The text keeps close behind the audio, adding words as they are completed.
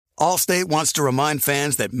Allstate wants to remind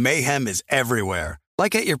fans that mayhem is everywhere,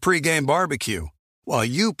 like at your pregame barbecue. While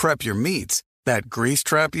you prep your meats, that grease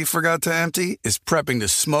trap you forgot to empty is prepping to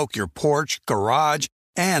smoke your porch, garage,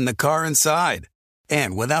 and the car inside.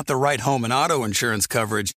 And without the right home and auto insurance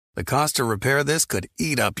coverage, the cost to repair this could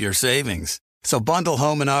eat up your savings. So bundle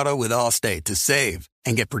home and auto with Allstate to save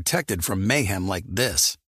and get protected from mayhem like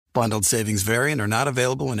this. Bundled savings vary and are not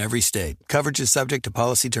available in every state. Coverage is subject to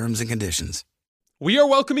policy terms and conditions. We are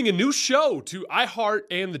welcoming a new show to iHeart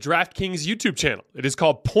and the DraftKings YouTube channel. It is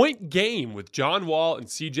called Point Game with John Wall and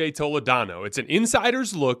CJ Toledano. It's an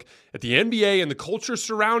insider's look at the NBA and the culture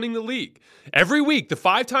surrounding the league. Every week, the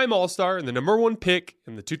five-time All-Star and the number one pick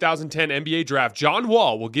in the 2010 NBA draft, John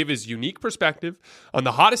Wall, will give his unique perspective on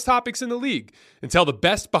the hottest topics in the league and tell the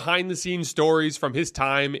best behind-the-scenes stories from his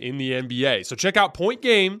time in the NBA. So check out Point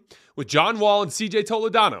Game with John Wall and CJ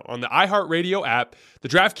Toledano on the iHeartRadio app, the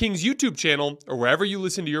DraftKings YouTube channel, or wherever you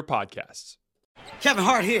listen to your podcasts. Kevin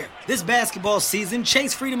Hart here. This basketball season,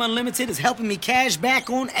 Chase Freedom Unlimited is helping me cash back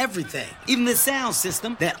on everything, even the sound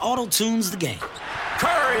system that auto-tunes the game.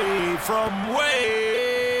 Curry from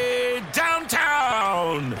way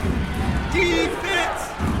downtown.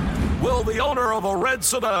 Defense! Will the owner of a red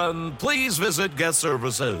sedan please visit guest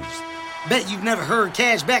services? Bet you've never heard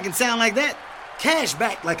cash back and sound like that. Cash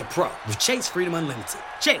back like a pro with Chase Freedom Unlimited.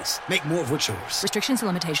 Chase, make more of what's yours. Restrictions and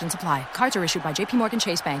limitations apply. Cards are issued by JPMorgan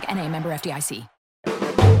Chase Bank, N.A., member FDIC.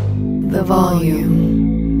 The Volume.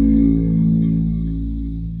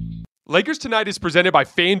 Lakers Tonight is presented by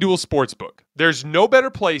FanDuel Sportsbook. There's no better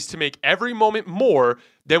place to make every moment more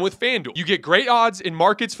than with FanDuel. You get great odds in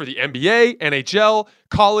markets for the NBA, NHL,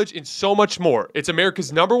 college, and so much more. It's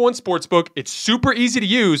America's #1 sportsbook. It's super easy to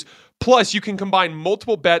use. Plus, you can combine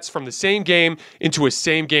multiple bets from the same game into a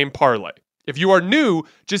same-game parlay. If you are new,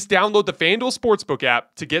 just download the FanDuel Sportsbook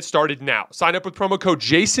app to get started now. Sign up with promo code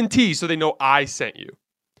JASONT so they know I sent you.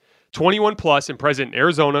 21 plus and present in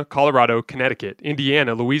Arizona, Colorado, Connecticut,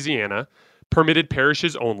 Indiana, Louisiana, permitted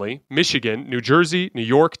parishes only, Michigan, New Jersey, New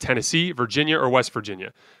York, Tennessee, Virginia, or West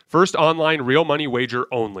Virginia. First online real money wager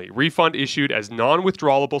only. Refund issued as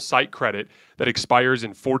non-withdrawable site credit that expires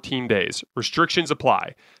in 14 days. Restrictions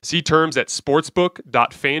apply. See terms at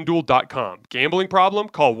sportsbook.fanduel.com. Gambling problem?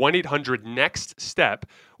 Call 1-800-NEXT-STEP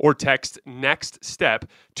or text NEXT STEP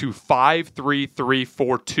to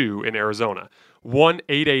 53342 in Arizona.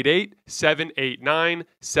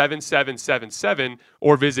 1-888-789-7777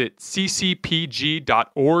 or visit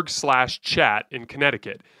ccpg.org/chat in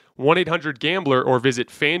Connecticut. 1-800-GAMBLER or visit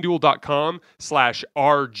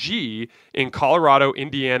fanduel.com/RG in Colorado,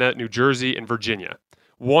 Indiana, New Jersey, and Virginia.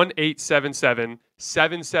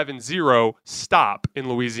 1-877-770-STOP in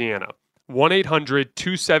Louisiana.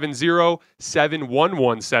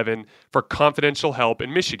 1-800-270-7117 for confidential help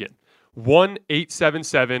in Michigan.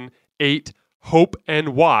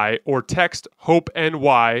 1-877-8-HOPE-NY or text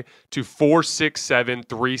HOPE-NY to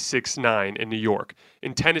 467-369 in New York.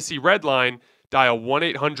 In Tennessee Redline, dial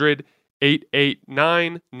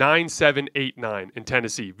 1-800-889-9789 in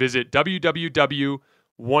Tennessee. Visit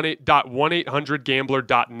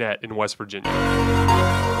www.1800gambler.net in West Virginia.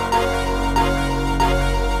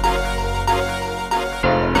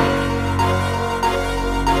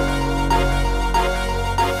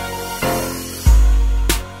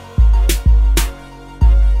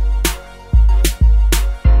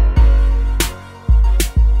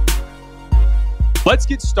 Let's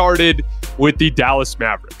get started with the Dallas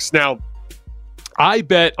Mavericks. Now, I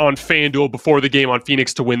bet on FanDuel before the game on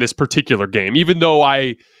Phoenix to win this particular game, even though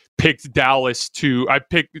I picked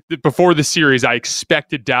before the series, I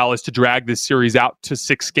expected Dallas to drag this series out to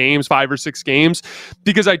 5 or 6 games,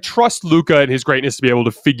 because I trust Luka and his greatness to be able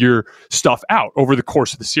to figure stuff out over the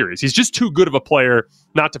course of the series. He's just too good of a player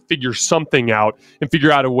not to figure something out and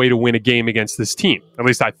figure out a way to win a game against this team. At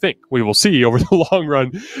least I think. We will see over the long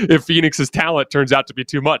run if Phoenix's talent turns out to be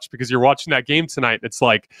too much, because you're watching that game tonight. It's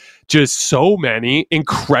like just so many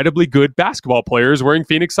incredibly good basketball players wearing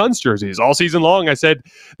Phoenix Suns jerseys. All season long, I said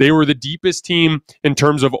they were the deepest team in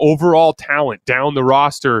terms of overall talent down the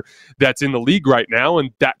roster that's in the league right now.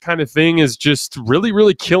 And that kind of thing is just really,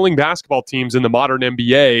 really killing basketball teams in the modern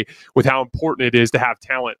NBA with how important it is to have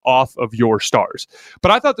talent off of your stars.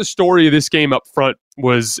 But I thought the story of this game up front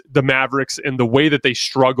was the Mavericks and the way that they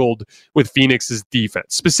struggled with Phoenix's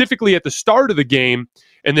defense, specifically at the start of the game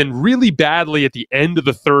and then really badly at the end of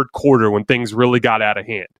the third quarter when things really got out of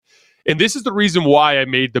hand. And this is the reason why I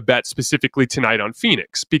made the bet specifically tonight on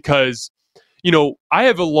Phoenix, because, you know, I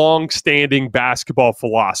have a long-standing basketball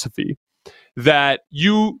philosophy that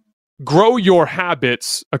you grow your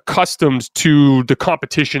habits accustomed to the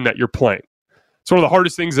competition that you're playing. It's one of the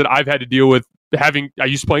hardest things that I've had to deal with I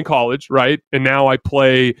used to play in college, right? And now I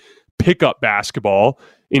play pickup basketball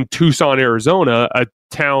in Tucson, Arizona, a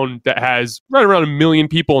town that has right around 1 million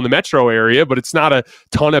people in the metro area, but it's not a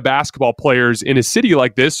ton of basketball players in a city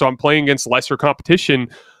like this. So I'm playing against lesser competition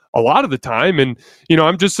a lot of the time. And,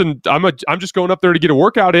 I'm just going up there to get a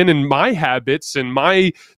workout in, and my habits and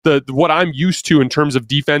what I'm used to in terms of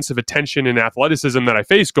defensive attention and athleticism that I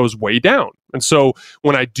face goes way down. And so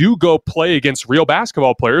when I do go play against real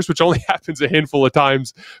basketball players, which only happens a handful of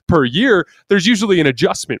times per year, there's usually an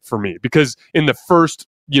adjustment for me, because in the first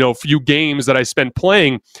few games that I spend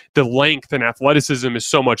playing, the length and athleticism is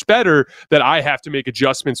so much better that I have to make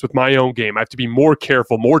adjustments with my own game. I have to be more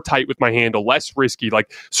careful, more tight with my handle, less risky.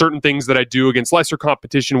 Like certain things that I do against lesser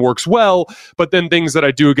competition works well, but then things that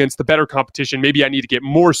I do against the better competition, maybe I need to get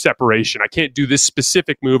more separation. I can't do this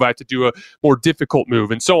specific move. I have to do a more difficult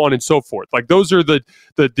move, and so on and so forth. Like those are the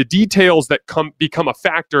details that become a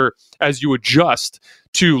factor as you adjust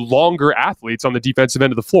to longer athletes on the defensive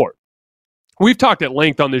end of the floor. We've talked at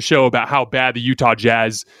length on this show about how bad the Utah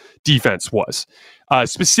Jazz defense was,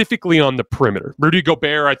 specifically on the perimeter. Rudy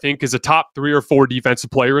Gobert, I think, is a top 3 or 4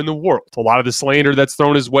 defensive player in the world. A lot of the slander that's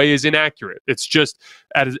thrown his way is inaccurate. It's just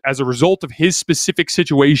as a result of his specific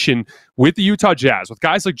situation with the Utah Jazz, with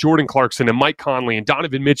guys like Jordan Clarkson and Mike Conley and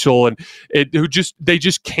Donovan Mitchell, and they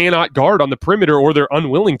just cannot guard on the perimeter, or they're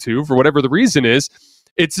unwilling to, for whatever the reason is.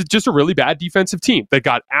 It's just a really bad defensive team that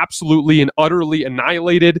got absolutely and utterly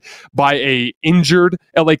annihilated by a injured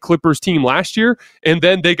LA Clippers team last year. And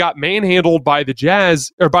then they got manhandled by the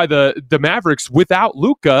Jazz, or by the Mavericks, without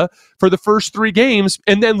Luka for the first 3 games.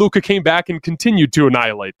 And then Luka came back and continued to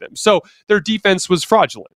annihilate them. So their defense was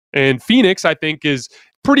fraudulent. And Phoenix, I think, is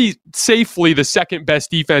pretty safely the second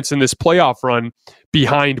best defense in this playoff run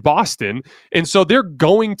behind Boston. And so they're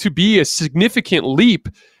going to be a significant leap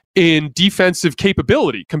in defensive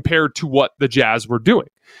capability compared to what the Jazz were doing,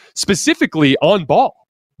 specifically on ball,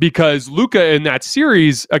 because Luka in that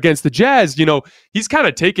series against the Jazz, he's kind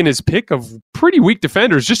of taken his pick of pretty weak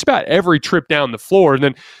defenders just about every trip down the floor. And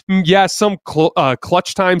then, some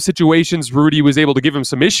clutch time situations, Rudy was able to give him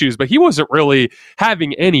some issues, but he wasn't really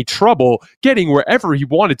having any trouble getting wherever he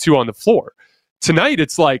wanted to on the floor. Tonight,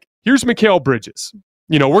 it's like, here's Mikal Bridges.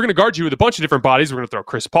 We're going to guard you with a bunch of different bodies. We're going to throw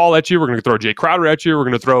Chris Paul at you. We're going to throw Jay Crowder at you. We're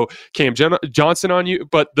going to throw Cam Johnson on you.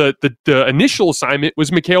 But the initial assignment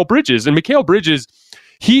was Mikal Bridges. And Mikal Bridges,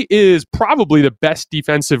 he is probably the best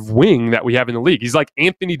defensive wing that we have in the league. He's like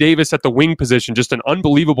Anthony Davis at the wing position, just an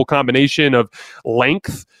unbelievable combination of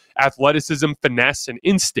length, athleticism, finesse, and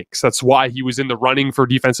instincts. That's why he was in the running for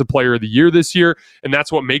Defensive Player of the Year this year, and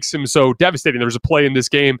that's what makes him so devastating. There was a play in this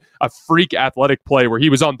game, a freak athletic play, where he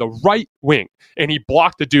was on the right wing, and he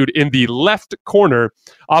blocked the dude in the left corner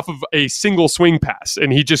off of a single swing pass,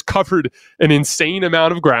 and he just covered an insane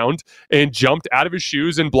amount of ground and jumped out of his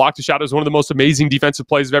shoes and blocked a shot. It was one of the most amazing defensive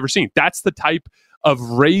plays I've ever seen. That's the type of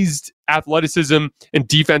raised athleticism and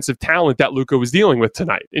defensive talent that Luka was dealing with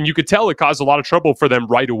tonight. And you could tell it caused a lot of trouble for them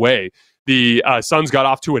right away. The Suns got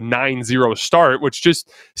off to a 9-0 start, which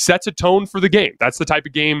just sets a tone for the game. That's the type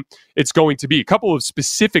of game it's going to be. A couple of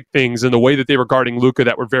specific things in the way that they were guarding Luka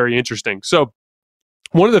that were very interesting. So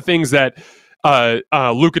one of the things that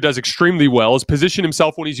Luka does extremely well is position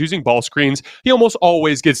himself when he's using ball screens. He almost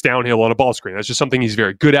always gets downhill on a ball screen. That's just something he's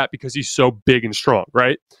very good at because he's so big and strong,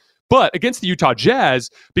 right? But against the Utah Jazz,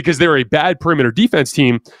 because they're a bad perimeter defense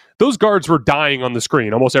team, those guards were dying on the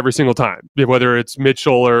screen almost every single time. Whether it's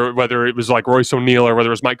Mitchell or whether it was like Royce O'Neal or whether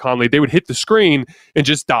it was Mike Conley, they would hit the screen and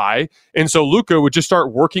just die. And so Luka would just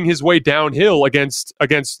start working his way downhill against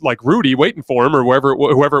like Rudy, waiting for him, or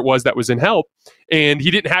whoever it was that was in help. And he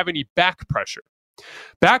didn't have any back pressure.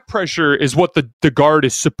 Back pressure is what the guard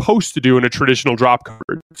is supposed to do in a traditional drop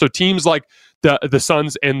coverage. So teams like the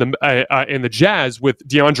Suns and the Jazz with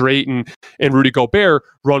DeAndre Ayton and Rudy Gobert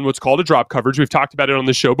run what's called a drop coverage. We've talked about it on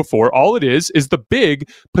the show before. All it is the big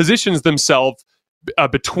positions themselves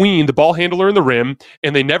between the ball handler and the rim,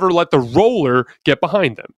 and they never let the roller get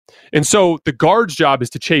behind them. And so the guard's job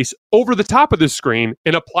is to chase over the top of the screen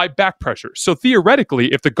and apply back pressure. So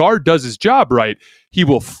theoretically, if the guard does his job right, he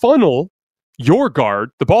will funnel your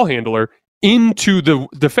guard, the ball handler, into the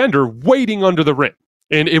defender waiting under the rim.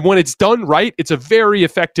 And when it's done right, it's a very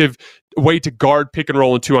effective way to guard pick and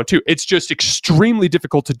roll in 2-on-2. It's just extremely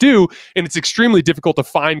difficult to do, and it's extremely difficult to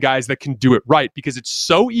find guys that can do it right because it's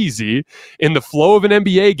so easy in the flow of an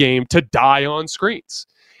NBA game to die on screens.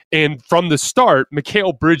 And from the start,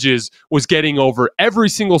 Mikal Bridges was getting over every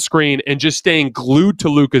single screen and just staying glued to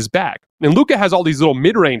Luka's back. And Luka has all these little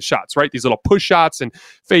mid-range shots, right? These little push shots and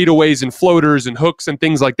fadeaways and floaters and hooks and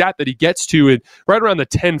things like that he gets to right around the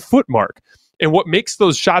 10-foot mark. And what makes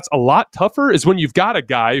those shots a lot tougher is when you've got a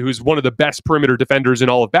guy who's one of the best perimeter defenders in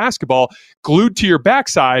all of basketball glued to your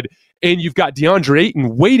backside, and you've got DeAndre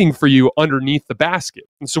Ayton waiting for you underneath the basket.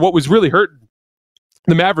 And so what was really hurting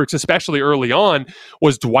the Mavericks, especially early on,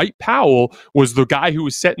 was Dwight Powell was the guy who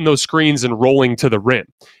was setting those screens and rolling to the rim.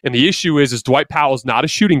 And the issue is Dwight Powell's not a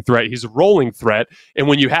shooting threat. He's a rolling threat. And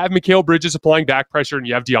when you have Mikal Bridges applying back pressure and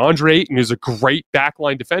you have DeAndre Ayton, who's a great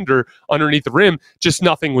backline defender underneath the rim, just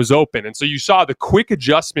nothing was open. And so you saw the quick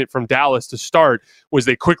adjustment from Dallas to start was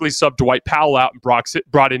they quickly subbed Dwight Powell out and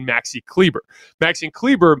brought in Maxi Kleber. Maxi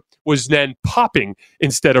Kleber was then popping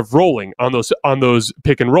instead of rolling on those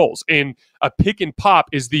pick and rolls. And a pick and pop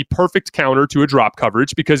is the perfect counter to a drop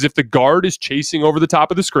coverage, because if the guard is chasing over the top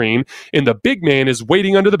of the screen and the big man is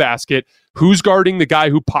waiting under the basket, who's guarding the guy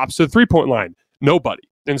who pops to the three-point line? Nobody.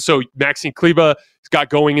 And so Maxi Kleber got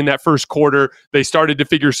going in that first quarter. They started to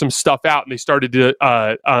figure some stuff out, and they started to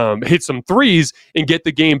hit some threes and get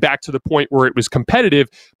the game back to the point where it was competitive.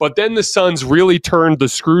 But then the Suns really turned the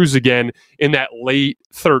screws again in that late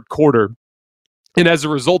third quarter. And as a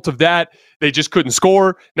result of that, they just couldn't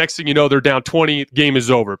score. Next thing you know, they're down 20. Game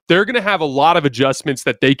is over. They're going to have a lot of adjustments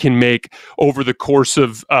that they can make over the course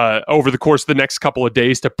of the next couple of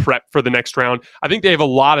days to prep for the next round. I think they have a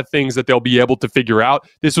lot of things that they'll be able to figure out.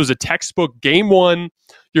 This was a textbook game one.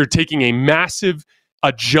 You're taking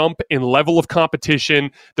a jump in level of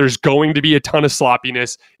competition. There's going to be a ton of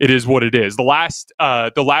sloppiness. It is what it is. The last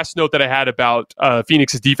note that I had about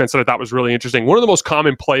Phoenix's defense that I thought was really interesting. One of the most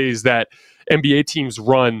common plays that NBA teams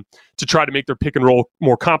run to try to make their pick and roll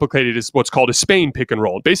more complicated is what's called a Spain pick and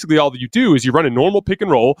roll. Basically, all that you do is you run a normal pick and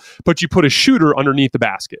roll, but you put a shooter underneath the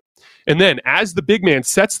basket. And then as the big man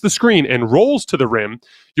sets the screen and rolls to the rim,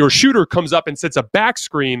 your shooter comes up and sets a back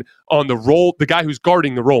screen on the guy who's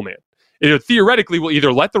guarding the roll man. It theoretically will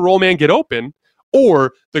either let the roll man get open,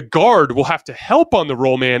 or the guard will have to help on the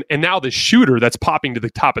roll man, and now the shooter that's popping to the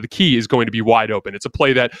top of the key is going to be wide open. It's a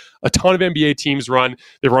play that a ton of NBA teams run.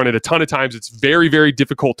 They run it a ton of times. It's very, very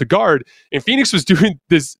difficult to guard. And Phoenix was doing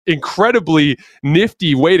this incredibly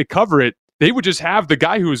nifty way to cover it. They would just have the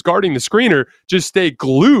guy who was guarding the screener just stay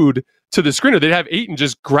glued to the screener. They'd have Ayton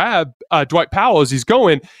just grab Dwight Powell as he's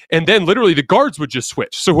going, and then literally the guards would just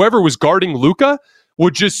switch. So whoever was guarding Luka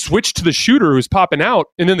would just switch to the shooter who's popping out,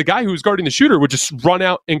 and then the guy who's guarding the shooter would just run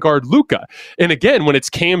out and guard Luka. And again, when it's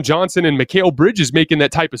Cam Johnson and Mikal Bridges making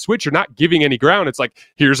that type of switch, you're not giving any ground. It's like,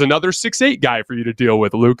 here's another 6'8" guy for you to deal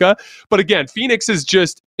with, Luka. But again, Phoenix is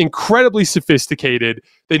just incredibly sophisticated.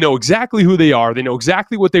 They know exactly who they are. They know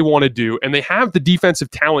exactly what they want to do, and they have the defensive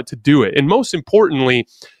talent to do it. And most importantly,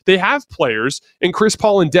 they have players in Chris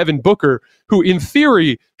Paul and Devin Booker who, in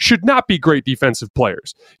theory, should not be great defensive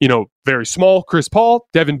players. You know, very small Chris Paul,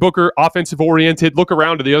 Devin Booker, offensive-oriented. Look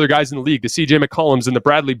around to the other guys in the league, the CJ McCollums and the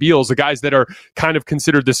Bradley Beals, the guys that are kind of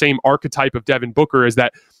considered the same archetype of Devin Booker as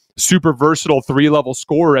that super versatile three-level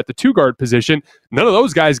scorer at the two-guard position. None of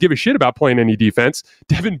those guys give a shit about playing any defense.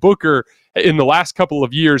 Devin Booker, in the last couple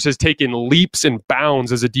of years, has taken leaps and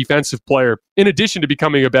bounds as a defensive player, in addition to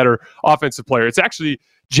becoming a better offensive player. It's actually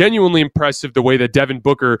genuinely impressive the way that Devin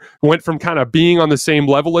Booker went from kind of being on the same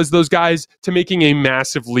level as those guys to making a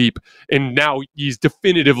massive leap, and now he's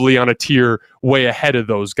definitively on a tier way ahead of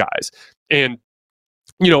those guys. And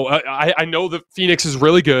you know, I know that Phoenix is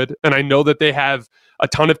really good, and I know that they have a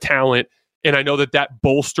ton of talent, and I know that that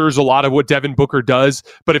bolsters a lot of what Devin Booker does.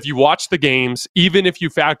 But if you watch the games, even if you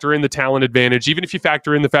factor in the talent advantage, even if you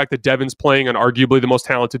factor in the fact that Devin's playing on arguably the most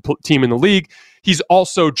talented team in the league, he's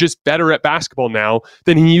also just better at basketball now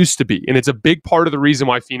than he used to be. And it's a big part of the reason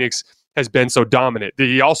why Phoenix has been so dominant.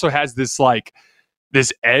 He also has this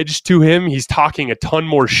edge to him. He's talking a ton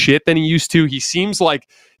more shit than he used to. He seems like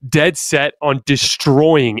dead set on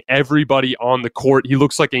destroying everybody on the court. He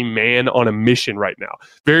looks like a man on a mission right now.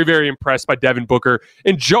 Very, very impressed by Devin Booker,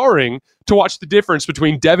 and jarring to watch the difference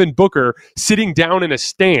between Devin Booker sitting down in a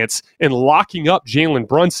stance and locking up Jalen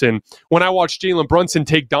Brunson when I watched Jalen Brunson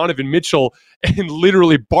take Donovan Mitchell and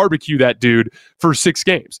literally barbecue that dude for 6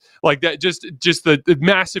 games. Like that, just the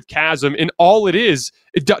massive chasm. And all it is,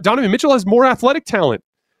 Donovan Mitchell has more athletic talent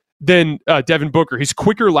than Devin Booker. He's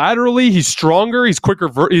quicker laterally. He's stronger. He's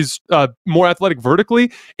quicker. He's more athletic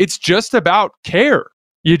vertically. It's just about care.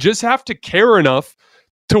 You just have to care enough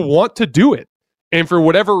to want to do it. And for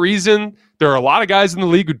whatever reason, there are a lot of guys in the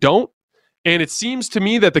league who don't. And it seems to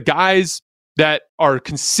me that the guys that are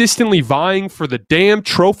consistently vying for the damn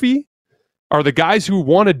trophy are the guys who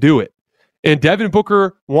want to do it. And Devin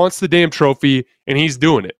Booker wants the damn trophy, and he's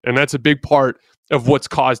doing it. And that's a big part of what's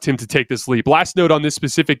caused him to take this leap. Last note on this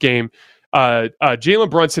specific game, Jalen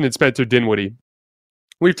Brunson and Spencer Dinwiddie.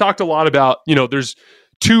 We've talked a lot about, there's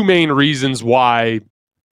two main reasons why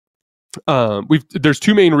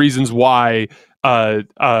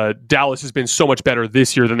Dallas has been so much better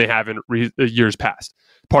this year than they have in years past.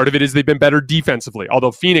 Part of it is they've been better defensively,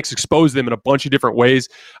 although Phoenix exposed them in a bunch of different ways.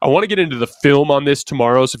 I want to get into the film on this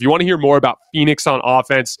tomorrow. So if you want to hear more about Phoenix on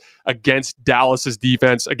offense against Dallas's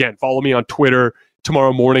defense, again, follow me on Twitter.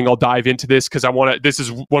 Tomorrow morning, I'll dive into this because this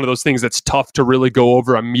is one of those things that's tough to really go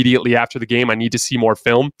over immediately after the game. I need to see more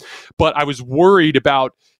film. But I was worried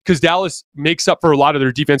about, because Dallas makes up for a lot of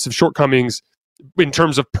their defensive shortcomings in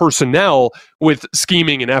terms of personnel with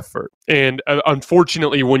scheming and effort. And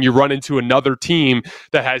unfortunately, when you run into another team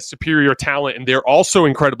that has superior talent and they're also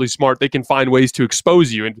incredibly smart, they can find ways to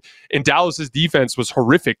expose you. And Dallas's defense was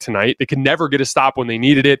horrific tonight. They could never get a stop when they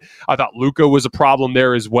needed it. I thought Luka was a problem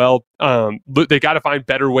there as well. They got to find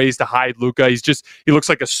better ways to hide Luka. He looks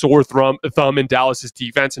like a sore thumb in Dallas's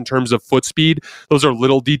defense in terms of foot speed. Those are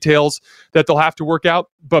little details that they'll have to work out.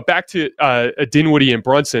 But back to Dinwiddie and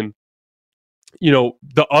Brunson.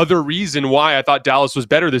 The other reason why I thought Dallas was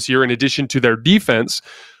better this year, in addition to their defense,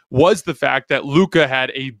 was the fact that Luka had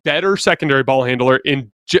a better secondary ball handler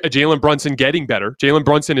in Jalen Brunson getting better. Jalen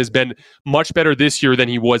Brunson has been much better this year than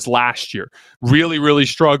he was last year. Really, really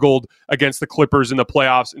struggled against the Clippers in the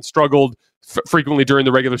playoffs and struggled frequently during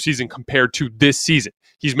the regular season compared to this season.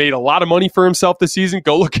 He's made a lot of money for himself this season.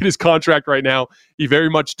 Go look at his contract right now. He very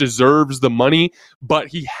much deserves the money, but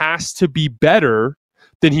he has to be better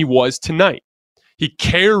than he was tonight. He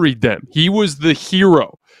carried them. He was the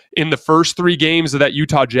hero in the first 3 games of that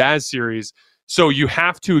Utah Jazz series. So you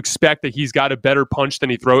have to expect that he's got a better punch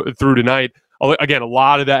than he threw tonight. Again, a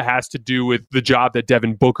lot of that has to do with the job that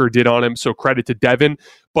Devin Booker did on him. So credit to Devin.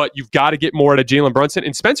 But you've got to get more out of Jalen Brunson.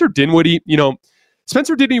 And Spencer Dinwiddie,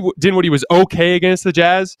 Spencer Dinwiddie was okay against the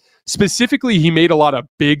Jazz. Specifically, he made a lot of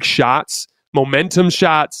big shots. Momentum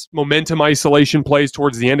isolation plays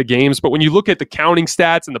towards the end of games. But when you look at the counting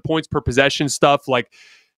stats and the points per possession stuff, like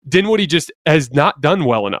Dinwiddie just has not done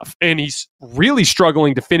well enough. And he's really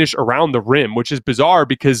struggling to finish around the rim, which is bizarre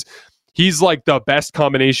because he's like the best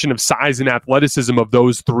combination of size and athleticism of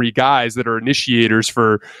those 3 guys that are initiators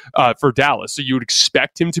for Dallas. So you would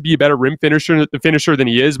expect him to be a better rim finisher than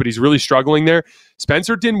he is, but he's really struggling there.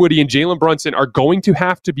 Spencer Dinwiddie and Jalen Brunson are going to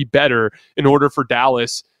have to be better in order for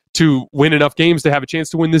Dallas to win enough games to have a chance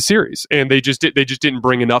to win this series. And they just didn't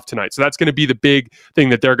bring enough tonight. So that's going to be the big thing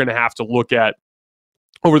that they're going to have to look at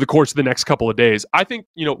over the course of the next couple of days. I think,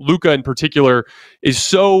 Luka in particular is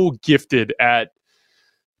so gifted at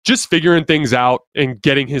just figuring things out and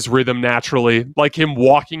getting his rhythm naturally, like him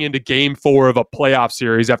walking into game 4 of a playoff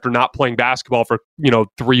series after not playing basketball for,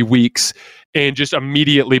 3 weeks and just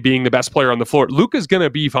immediately being the best player on the floor. Luka's going to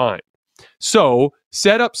be fine. So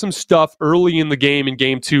set up some stuff early in the game in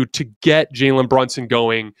game 2 to get Jalen Brunson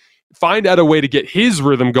going. Find out a way to get his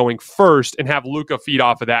rhythm going first and have Luka feed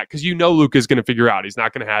off of that because Luka's going to figure out he's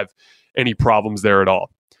not going to have any problems there at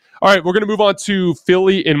all. All right, we're going to move on to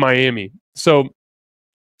Philly and Miami. So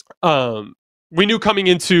we knew coming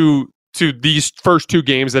into these first 2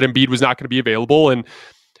 games that Embiid was not going to be available, and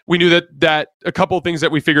we knew that a couple of things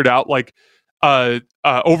that we figured out, like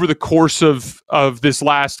over the course of this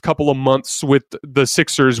last couple of months with the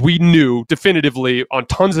Sixers, we knew definitively on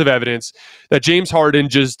tons of evidence that James Harden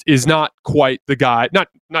just is not quite the guy, not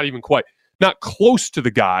even quite, not close to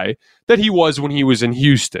the guy that he was when he was in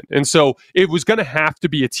Houston. And so it was going to have to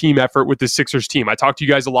be a team effort with the Sixers team. I talked to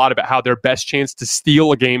you guys a lot about how their best chance to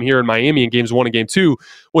steal a game here in Miami in games 1 and game 2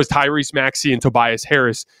 was Tyrese Maxey and Tobias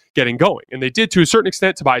Harris getting going. And they did to a certain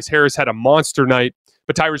extent. Tobias Harris had a monster night,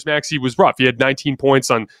 but Tyrese Maxey was rough. He had 19 points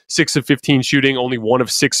on 6 of 15 shooting, only 1 of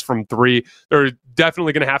 6 from 3. They're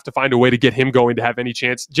definitely going to have to find a way to get him going to have any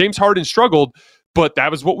chance. James Harden struggled, but that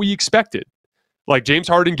was what we expected. Like James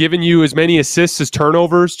Harden giving you as many assists as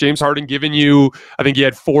turnovers. James Harden giving you, I think he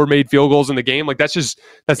had 4 made field goals in the game. Like that's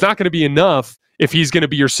not going to be enough if he's going to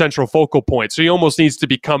be your central focal point. So he almost needs to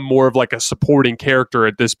become more of like a supporting character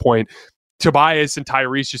at this point. Tobias and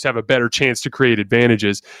Tyrese just have a better chance to create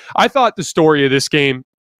advantages. I thought the story of this game,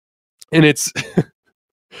 and it's,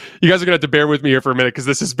 you guys are going to have to bear with me here for a minute because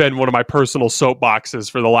this has been one of my personal soapboxes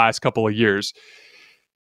for the last couple of years.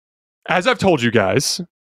 As I've told you guys,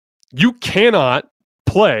 you cannot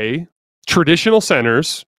play traditional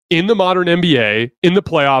centers in the modern NBA in the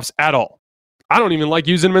playoffs at all. I don't even like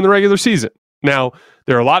using them in the regular season. Now,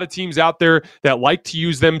 there are a lot of teams out there that like to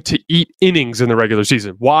use them to eat innings in the regular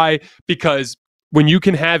season. Why? Because when you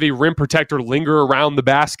can have a rim protector linger around the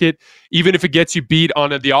basket, even if it gets you beat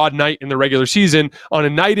on the odd night in the regular season, on a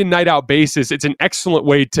night in, night out basis, it's an excellent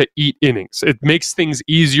way to eat innings. It makes things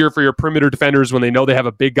easier for your perimeter defenders when they know they have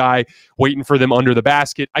a big guy waiting for them under the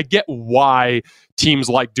basket. I get why teams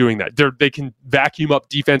like doing that. They can vacuum up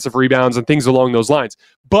defensive rebounds and things along those lines.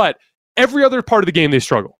 But every other part of the game, they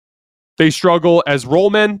struggle. They struggle as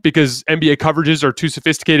roll men because NBA coverages are too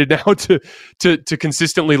sophisticated now to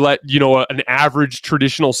consistently let an average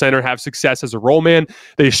traditional center have success as a roll man.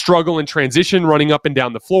 They struggle in transition, running up and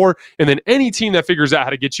down the floor, and then any team that figures out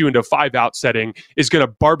how to get you into a 5-out setting is going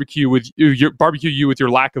to barbecue you with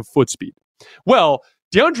your lack of foot speed. Well,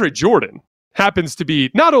 DeAndre Jordan happens to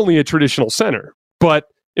be not only a traditional center, but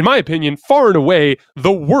in my opinion, far and away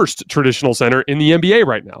the worst traditional center in the NBA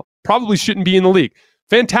right now. Probably shouldn't be in the league.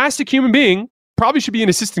 Fantastic human being, probably should be an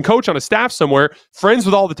assistant coach on a staff somewhere, friends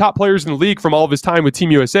with all the top players in the league from all of his time with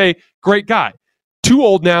Team USA, great guy. Too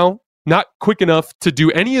old now, not quick enough to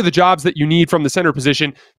do any of the jobs that you need from the center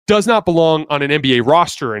position, does not belong on an NBA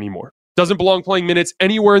roster anymore. Doesn't belong playing minutes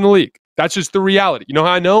anywhere in the league. That's just the reality. You know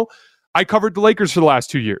how I know? I covered the Lakers for the last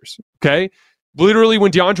 2 years, okay? Literally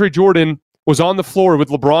when DeAndre Jordan was on the floor with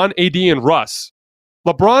LeBron, AD, and Russ,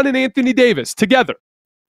 LeBron and Anthony Davis together,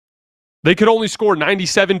 they could only score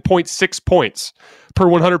 97.6 points per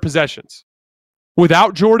 100 possessions.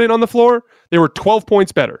 Without Jordan on the floor, they were 12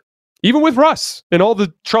 points better. Even with Russ and all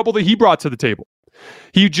the trouble that he brought to the table.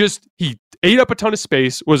 He ate up a ton of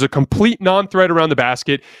space, was a complete non-threat around the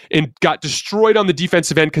basket, and got destroyed on the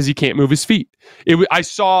defensive end because he can't move his feet. I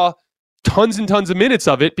saw tons and tons of minutes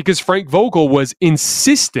of it because Frank Vogel was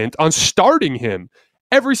insistent on starting him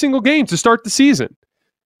every single game to start the season.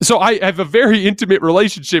 So I have a very intimate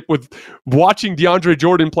relationship with watching DeAndre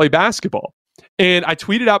Jordan play basketball. And I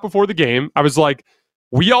tweeted out before the game, I was like,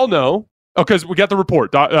 we all know, because we got the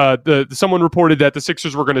report. Someone reported that the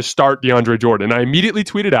Sixers were going to start DeAndre Jordan. I immediately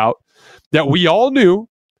tweeted out that we all knew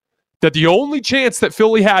that the only chance that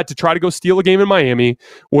Philly had to try to go steal a game in Miami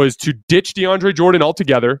was to ditch DeAndre Jordan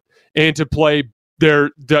altogether and to play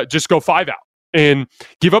just go 5-out. And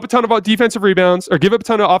give up a ton of defensive rebounds, or give up a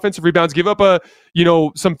ton of offensive rebounds, give up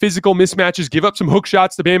some physical mismatches, give up some hook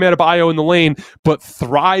shots to Bam Adebayo in the lane, but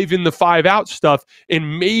thrive in the 5-out stuff,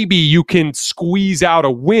 and maybe you can squeeze out a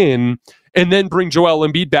win and then bring Joel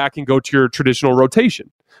Embiid back and go to your traditional rotation.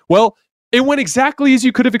 Well, it went exactly as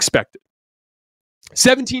you could have expected.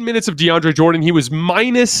 17 minutes of DeAndre Jordan, he was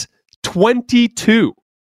minus 22.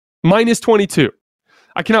 Minus 22.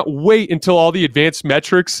 I cannot wait until all the advanced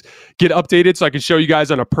metrics get updated so I can show you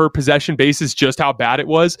guys on a per possession basis just how bad it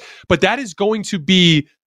was. But that is going to be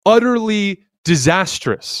utterly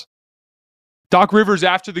disastrous. Doc Rivers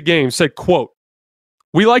after the game said, quote,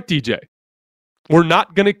 "We like DJ. We're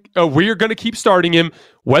going to keep starting him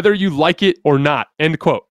whether you like it or not." End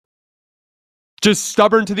quote. Just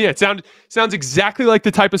stubborn to the end. Sounds exactly like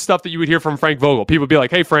the type of stuff that you would hear from Frank Vogel. People would be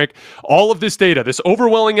like, "Hey, Frank, all of this data, this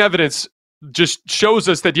overwhelming evidence just shows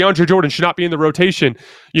us that DeAndre Jordan should not be in the rotation.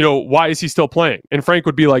 Why is he still playing?" And Frank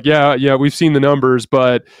would be like, yeah, we've seen the numbers,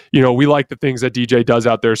 but, we like the things that DJ does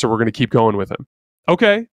out there, so we're going to keep going with him.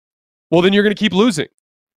 Okay. Well, then you're going to keep losing.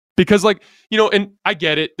 Because, and I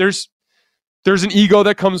get it. There's an ego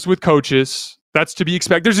that comes with coaches. That's to be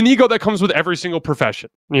expected. There's an ego that comes with every single profession.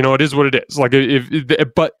 It is what it is.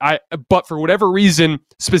 But for whatever reason,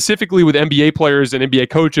 specifically with NBA players and NBA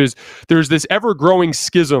coaches, there's this ever-growing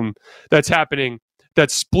schism that's happening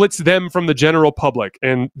that splits them from the general public,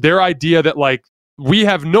 and their idea that we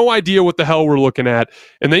have no idea what the hell we're looking at,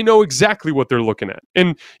 and they know exactly what they're looking at.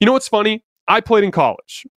 And you know what's funny? I played in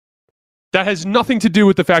college. That has nothing to do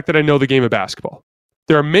with the fact that I know the game of basketball.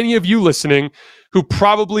 There are many of you listening who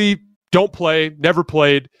probably don't play, never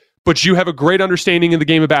played, but you have a great understanding of the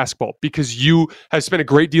game of basketball because you have spent a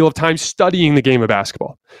great deal of time studying the game of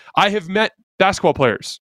basketball. I have met basketball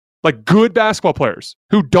players, good basketball players,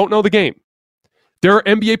 who don't know the game. There are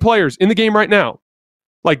NBA players in the game right now,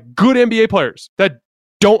 good NBA players that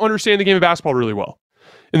don't understand the game of basketball really well.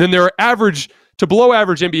 And then there are average to below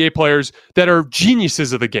average NBA players that are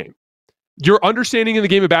geniuses of the game. Your understanding of the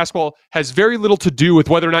game of basketball has very little to do with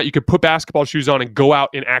whether or not you could put basketball shoes on and go out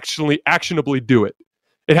and actionably do it.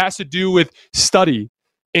 It has to do with study.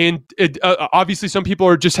 And obviously some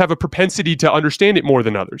people just have a propensity to understand it more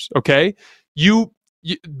than others, okay?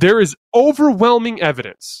 There is overwhelming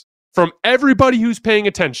evidence from everybody who's paying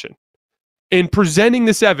attention in presenting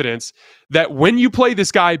this evidence that when you play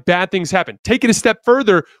this guy, bad things happen. Take it a step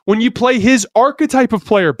further. When you play his archetype of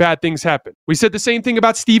player, bad things happen. We said the same thing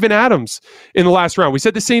about Steven Adams in the last round. We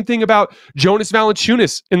said the same thing about Jonas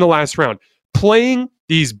Valanciunas in the last round. Playing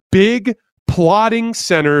these big plotting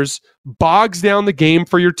centers bogs down the game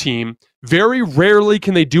for your team. Very rarely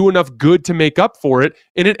can they do enough good to make up for it,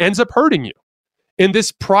 and it ends up hurting you. And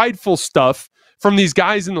this prideful stuff from these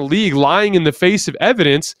guys in the league lying in the face of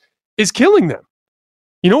evidence is killing them.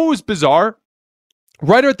 You know what was bizarre?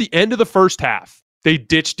 Right at the end of the first half, they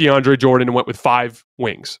ditched DeAndre Jordan and went with 5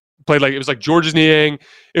 wings. It was like Georges Niang.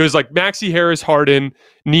 It was like Maxey Harris, Harden,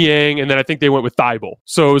 Niang, and then I think they went with Thibault.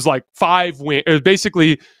 So it was like 5 wings. It was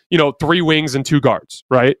basically, 3 wings and 2 guards,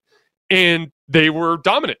 right? And they were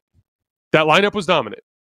dominant. That lineup was dominant.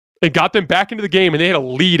 It got them back into the game, and they had a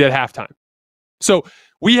lead at halftime. So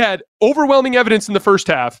we had overwhelming evidence in the first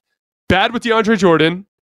half, bad with DeAndre Jordan,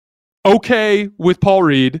 okay with Paul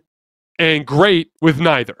Reed, and great with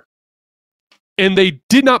neither. And they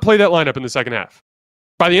did not play that lineup in the second half.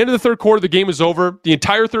 By the end of the third quarter, the game was over. The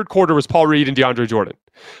entire third quarter was Paul Reed and DeAndre Jordan.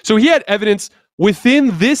 So he had evidence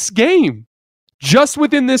within this game, just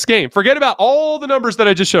within this game. Forget about all the numbers that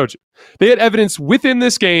I just showed you. They had evidence within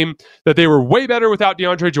this game that they were way better without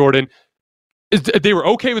DeAndre Jordan. They were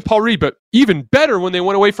okay with Paul Reed, but even better when they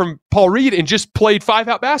went away from Paul Reed and just played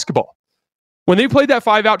 5-out basketball. When they played that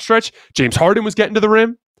 5-out stretch, James Harden was getting to the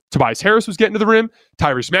rim. Tobias Harris was getting to the rim.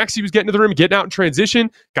 Tyrese Maxey was getting to the rim, getting out in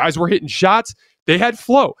transition. Guys were hitting shots. They had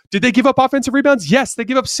flow. Did they give up offensive rebounds? Yes, they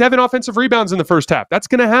gave up 7 offensive rebounds in the first half. That's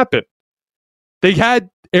going to happen. They had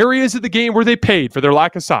areas of the game where they paid for their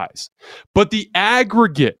lack of size. But the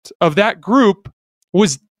aggregate of that group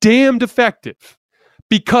was damned effective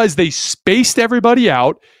because they spaced everybody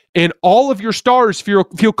out and all of your stars feel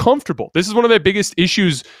comfortable. This is one of the biggest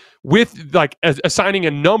issues with like assigning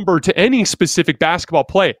a number to any specific basketball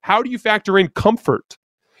play. How do you factor in comfort?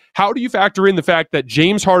 How do you factor in the fact that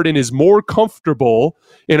James Harden is more comfortable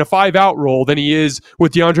in a 5-out role than he is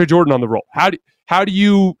with DeAndre Jordan on the roll? How do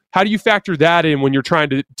you factor that in when you're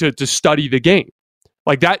trying to study the game?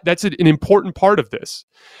 Like that's an important part of this.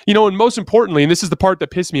 And most importantly, and this is the part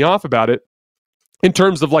that pissed me off about it, in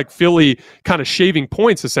terms of like Philly kind of shaving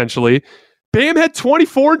points, essentially, Bam had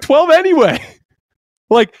 24 and 12 anyway.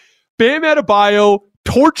 Like Bam Adebayo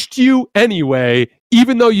torched you anyway,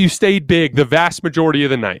 even though you stayed big the vast majority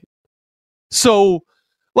of the night. So,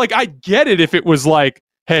 like, I get it if it was like,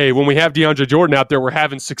 hey, when we have DeAndre Jordan out there, we're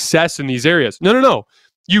having success in these areas. No.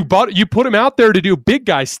 You put him out there to do big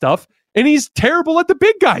guy stuff, and he's terrible at the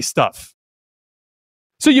big guy stuff.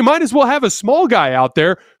 So you might as well have a small guy out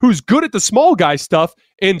there who's good at the small guy stuff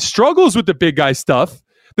and struggles with the big guy stuff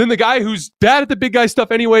than the guy who's bad at the big guy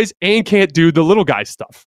stuff anyways and can't do the little guy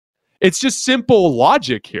stuff. It's just simple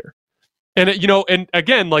logic here. And, and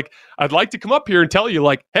again, like, I'd like to come up here and tell you,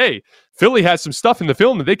 like, hey, Philly has some stuff in the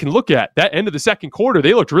film that they can look at. That end of the second quarter,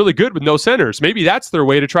 they looked really good with no centers. Maybe that's their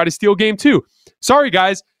way to try to steal game 2. Sorry,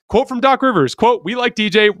 guys. Quote from Doc Rivers, quote, "We like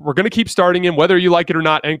DJ. We're going to keep starting him, whether you like it or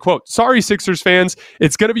not," end quote. Sorry, Sixers fans.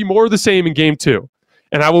 It's going to be more of the same in game 2.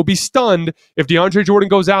 And I will be stunned if DeAndre Jordan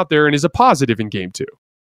goes out there and is a positive in game 2.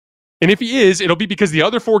 And if he is, it'll be because the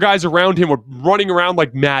other 4 guys around him were running around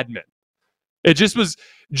like madmen. It just was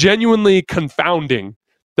genuinely confounding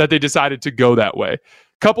that they decided to go that way.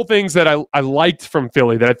 Couple things that I liked from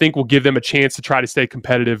Philly that I think will give them a chance to try to stay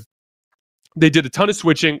competitive. They did a ton of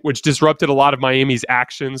switching, which disrupted a lot of Miami's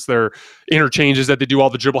actions, their interchanges that they do, all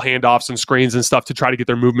the dribble handoffs and screens and stuff to try to get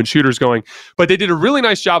their movement shooters going. But they did a really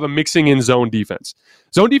nice job of mixing in zone defense.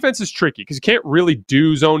 Zone defense is tricky because you can't really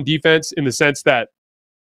do zone defense in the sense that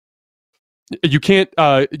you can't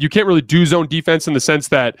really do zone defense in the sense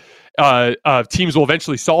that teams will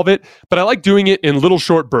eventually solve it. But I like doing it in little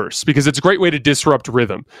short bursts because it's a great way to disrupt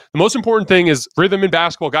rhythm. The most important thing is rhythm in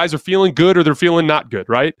basketball. Guys are feeling good or they're feeling not good,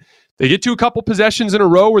 right? They get to a couple possessions in a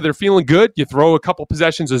row where they're feeling good. You throw a couple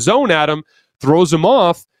possessions of zone at them, throws them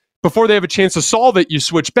off. Before they have a chance to solve it, you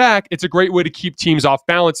switch back. It's a great way to keep teams off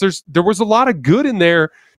balance. There was a lot of good in there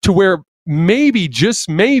to where maybe, just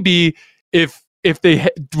maybe, if they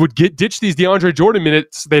would ditch these DeAndre Jordan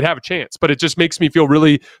minutes, they'd have a chance. But it just makes me feel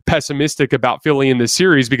really pessimistic about Philly in this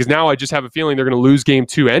series because now I just have a feeling they're going to lose game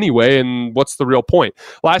 2 anyway, and what's the real point?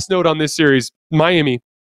 Last note on this series, Miami,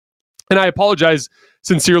 and I apologize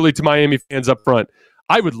sincerely to Miami fans up front.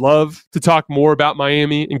 I would love to talk more about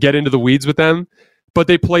Miami and get into the weeds with them, but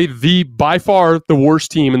they played by far the worst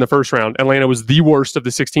team in the first round. Atlanta was the worst of the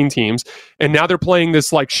 16 teams, and now they're playing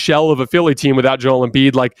this like shell of a Philly team without Joel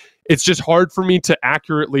Embiid. Like, it's just hard for me to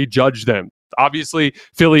accurately judge them. Obviously,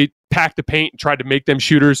 Philly packed the paint and tried to make them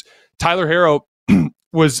shooters. Tyler Herro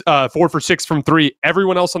was 4 for 6 from 3.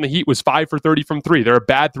 Everyone else on the Heat was 5 for 30 from 3. They're a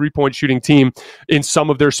bad 3-point shooting team in some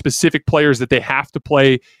of their specific players that they have to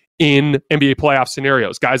play in NBA playoff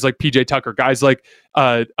scenarios. Guys like PJ Tucker, guys like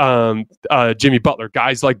Jimmy Butler,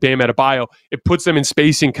 guys like Bam Adebayo. It puts them in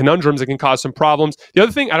spacing conundrums that can cause some problems. The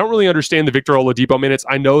other thing, I don't really understand the Victor Oladipo minutes.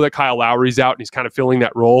 I know that Kyle Lowry's out and he's kind of filling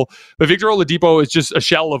that role, but Victor Oladipo is just a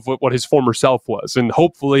shell of what his former self was. And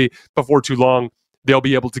hopefully before too long, they'll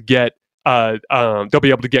be able to get Kyle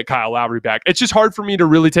Lowry back. It's just hard for me to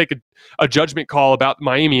really take a judgment call about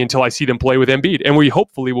Miami until I see them play with Embiid. And we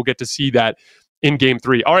hopefully will get to see that in Game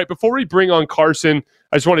 3. All right, before we bring on Carson,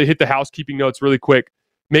 I just want to hit the housekeeping notes really quick.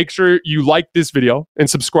 Make sure you like this video and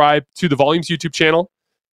subscribe to the Volumes YouTube channel.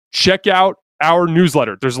 Check out our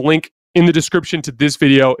newsletter. There's a link in the description to this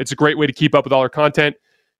video. It's a great way to keep up with all our content.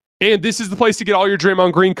 And this is the place to get all your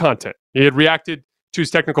Draymond Green content. He had reacted to his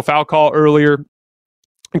technical foul call earlier.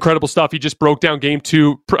 Incredible stuff. He just broke down Game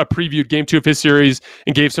 2, previewed Game 2 of his series,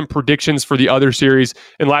 and gave some predictions for the other series.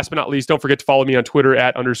 And last but not least, don't forget to follow me on Twitter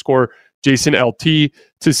at _JasonLT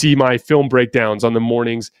to see my film breakdowns on the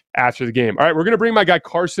mornings after the game. All right, we're going to bring my guy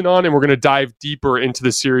Carson on, and we're going to dive deeper into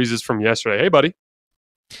the series from yesterday. Hey, buddy.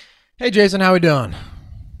 Hey, Jason. How we doing?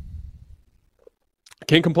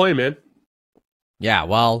 Can't complain, man. Yeah,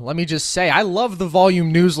 well, let me just say, I love the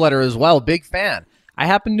Volume newsletter as well. Big fan. I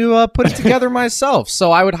happen to put it together myself,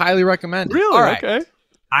 so I would highly recommend it. Really? All right. Okay.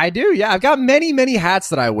 I do, yeah. I've got many, many hats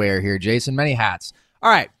that I wear here, Jason. Many hats. All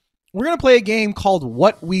right. We're going to play a game called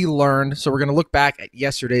What We Learned. So we're going to look back at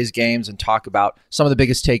yesterday's games and talk about some of the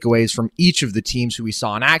biggest takeaways from each of the teams who we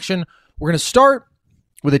saw in action. We're going to start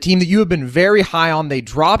with a team that you have been very high on. They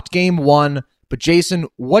dropped Game 1. But Jason,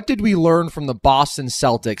 what did we learn from the Boston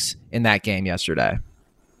Celtics in that game yesterday?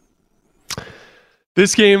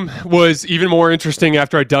 This game was even more interesting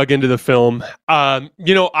after I dug into the film. I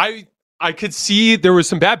could see there was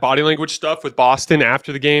some bad body language stuff with Boston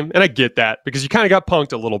after the game, and I get that because you kind of got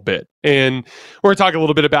punked a little bit. And we're going to talk a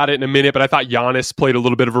little bit about it in a minute, but I thought Giannis played a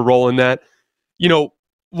little bit of a role in that.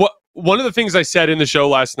 One of the things I said in the show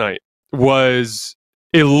last night was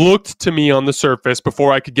it looked to me on the surface,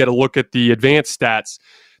 before I could get a look at the advanced stats,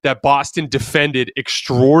 that Boston defended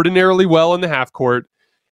extraordinarily well in the half court.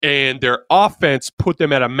 And their offense put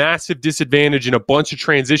them at a massive disadvantage in a bunch of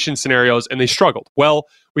transition scenarios, and they struggled. Well,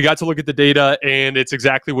 we got to look at the data, and it's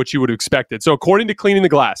exactly what you would have expected. So according to Cleaning the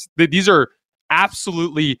Glass, these are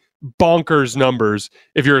absolutely bonkers numbers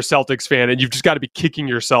if you're a Celtics fan, and you've just got to be kicking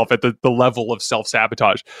yourself at the level of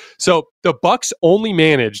self-sabotage. So the Bucks only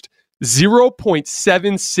managed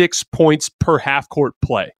 0.76 points per half-court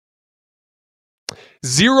play,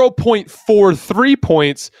 0.43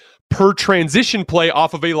 points per transition play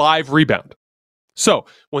off of a live rebound. So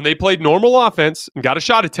when they played normal offense and got a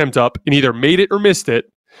shot attempt up and either made it or missed it,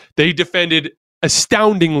 they defended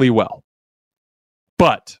astoundingly well.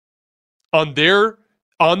 But on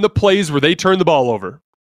the plays where they turned the ball over,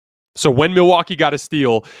 so when Milwaukee got a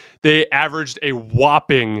steal, they averaged a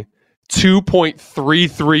whopping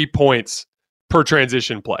 2.33 points per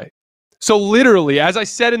transition play. So literally, as I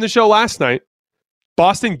said in the show last night,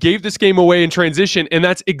 Boston gave this game away in transition, and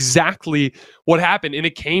that's exactly what happened. And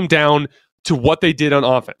it came down to what they did on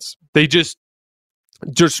offense. They just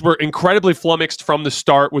were incredibly flummoxed from the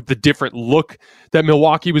start with the different look that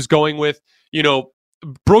Milwaukee was going with.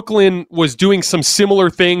 Brooklyn was doing some similar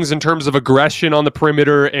things in terms of aggression on the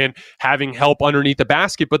perimeter and having help underneath the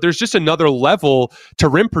basket, but there's just another level to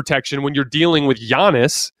rim protection when you're dealing with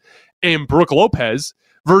Giannis and Brook Lopez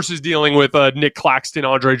versus dealing with Nick Claxton,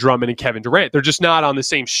 Andre Drummond, and Kevin Durant. They're just not on the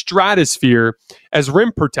same stratosphere as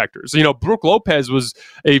rim protectors. Brook Lopez was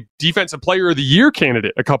a Defensive Player of the Year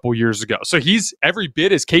candidate a couple years ago. So he's every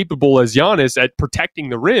bit as capable as Giannis at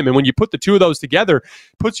protecting the rim. And when you put the two of those together,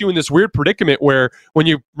 it puts you in this weird predicament where when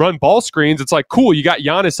you run ball screens, it's like, cool, you got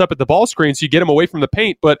Giannis up at the ball screen, so you get him away from the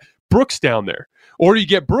paint, but Brook's down there. Or you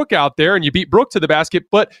get Brook out there and you beat Brook to the basket,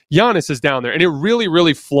 but Giannis is down there. And it really,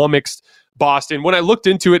 really flummoxed Boston. When I looked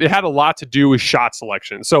into it, it had a lot to do with shot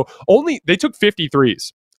selection. So they took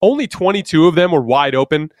 53s. Only 22 of them were wide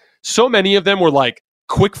open. So many of them were like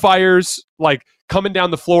quick fires, like coming down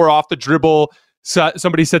the floor off the dribble. So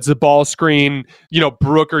somebody sets the ball screen,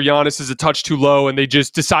 Brook or Giannis is a touch too low, and they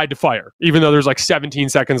just decide to fire, even though there's like 17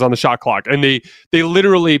 seconds on the shot clock. And they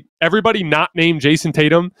literally, everybody not named Jason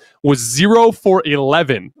Tatum was 0 for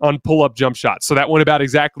 11 on pull-up jump shots. So that went about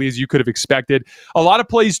exactly as you could have expected. A lot of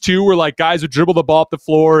plays, too, where like guys would dribble the ball up the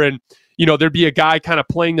floor, and there'd be a guy kind of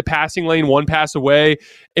playing the passing lane one pass away.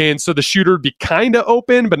 And so the shooter would be kind of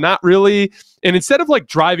open, but not really. And instead of like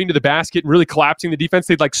driving to the basket and really collapsing the defense,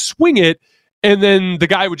 they'd like swing it, and then the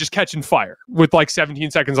guy would just catch and fire with like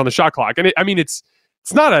 17 seconds on the shot clock. And it's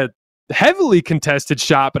not a heavily contested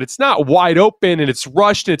shot, but it's not wide open, and it's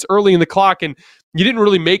rushed, and it's early in the clock. And you didn't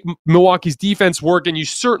really make Milwaukee's defense work, and you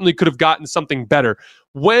certainly could have gotten something better.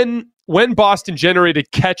 When Boston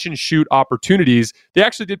generated catch and shoot opportunities, they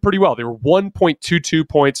actually did pretty well. They were 1.22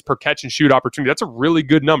 points per catch and shoot opportunity. That's a really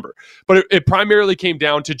good number. But it primarily came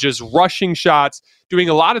down to just rushing shots, doing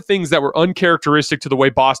a lot of things that were uncharacteristic to the way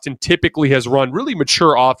Boston typically has run really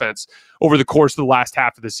mature offense over the course of the last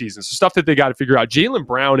half of the season. So stuff that they got to figure out. Jaylen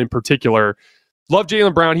Brown in particular, love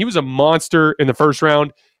Jaylen Brown. He was a monster in the first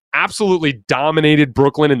round. Absolutely dominated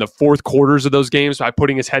Brooklyn in the fourth quarters of those games by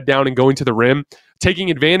putting his head down and going to the rim,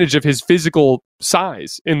 taking advantage of his physical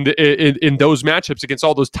size in those matchups against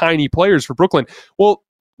all those tiny players for Brooklyn. Well,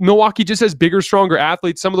 Milwaukee just has bigger, stronger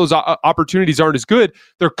athletes. Some of those opportunities aren't as good.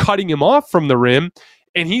 They're cutting him off from the rim,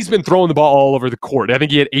 and he's been throwing the ball all over the court. I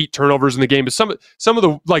think he had 8 turnovers in the game, but some of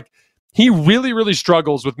the, like, he really, really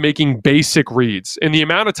struggles with making basic reads. And the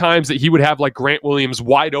amount of times that he would have like Grant Williams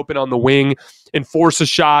wide open on the wing and force a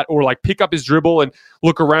shot, or like pick up his dribble and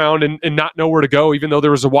look around and not know where to go, even though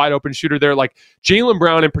there was a wide open shooter there. Like Jaylen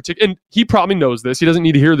Brown in particular, and he probably knows this. He doesn't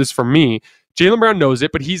need to hear this from me. Jaylen Brown knows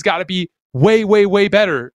it, but he's got to be way, way, way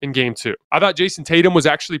better in game 2. I thought Jason Tatum was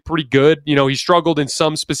actually pretty good. You know, he struggled in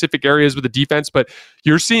some specific areas with the defense, but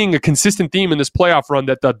you're seeing a consistent theme in this playoff run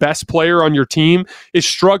that the best player on your team is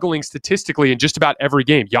struggling statistically in just about every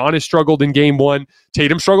game. Giannis struggled in game 1.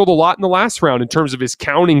 Tatum struggled a lot in the last round in terms of his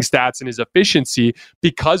counting stats and his efficiency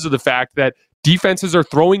because of the fact that defenses are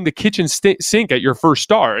throwing the kitchen sink at your first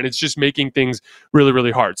star, and it's just making things really,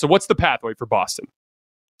 really hard. So what's the pathway for Boston?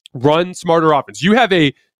 Run smarter offense. You have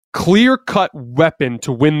a clear-cut weapon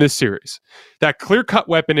to win this series. That clear-cut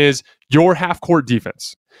weapon is your half-court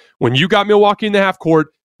defense. When you got Milwaukee in the half-court,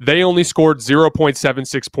 they only scored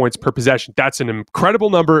 0.76 points per possession. That's an incredible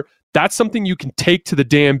number. That's something you can take to the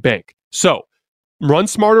damn bank. So, run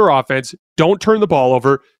smarter offense, don't turn the ball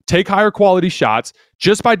over, take higher quality shots.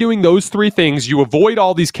 Just by doing those 3 things, you avoid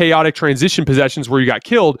all these chaotic transition possessions where you got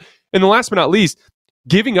killed. And the last but not least,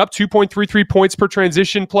 giving up 2.33 points per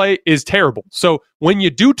transition play is terrible. So when you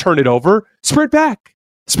do turn it over, sprint back.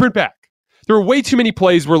 Sprint back. There are way too many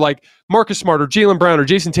plays where like Marcus Smart or Jaylen Brown or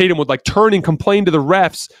Jason Tatum would like turn and complain to the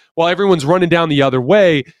refs while everyone's running down the other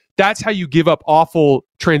way. That's how you give up awful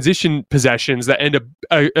transition possessions that end up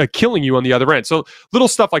killing you on the other end. So little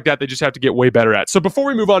stuff like that, they just have to get way better at. So before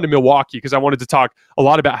we move on to Milwaukee, because I wanted to talk a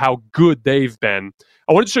lot about how good they've been,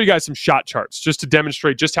 I wanted to show you guys some shot charts just to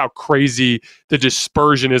demonstrate just how crazy the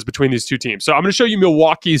dispersion is between these two teams. So I'm going to show you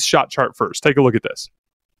Milwaukee's shot chart first. Take a look at this.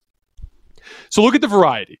 So look at the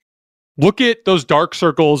variety. Look at those dark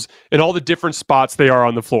circles and all the different spots they are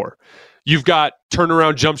on the floor. You've got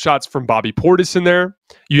turnaround jump shots from Bobby Portis in there.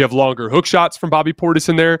 You have longer hook shots from Bobby Portis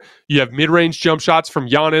in there. You have mid-range jump shots from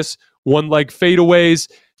Giannis, one-leg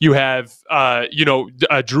fadeaways. You have,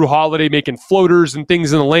 Drew Holiday making floaters and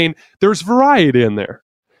things in the lane. There's variety in there.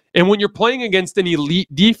 And when you're playing against an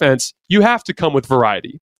elite defense, you have to come with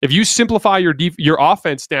variety. If you simplify your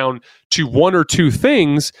offense down to 1 or 2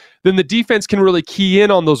 things, then the defense can really key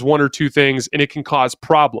in on those 1 or 2 things, and it can cause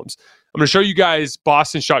problems. I'm going to show you guys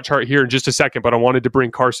Boston's shot chart here in just a second, but I wanted to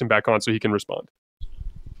bring Carson back on so he can respond.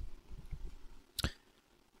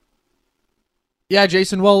 Yeah,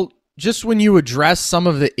 Jason, well, just when you address some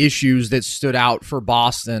of the issues that stood out for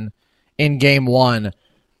Boston in game 1,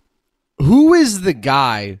 who is the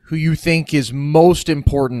guy who you think is most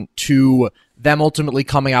important to them ultimately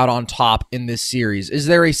coming out on top in this series? Is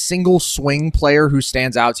there a single swing player who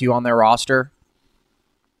stands out to you on their roster?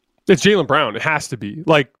 It's Jaylen Brown. It has to be.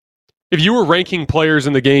 Like, if you were ranking players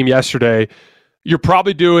in the game yesterday, you're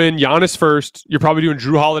probably doing Giannis first. You're probably doing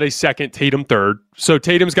Drew Holiday second, Tatum third. So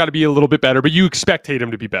Tatum's got to be a little bit better, but you expect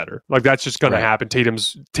Tatum to be better. Like, that's just going to happen.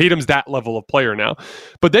 Tatum's that level of player now.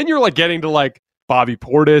 But then you're like getting to like Bobby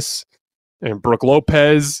Portis and Brook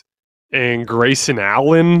Lopez and Grayson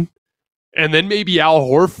Allen, and then maybe Al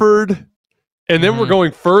Horford. And then we're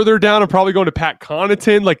going further down and probably going to Pat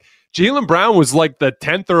Connaughton. Like, Jaylen Brown was like the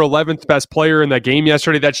 10th or 11th best player in that game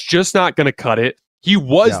yesterday. That's just not going to cut it. He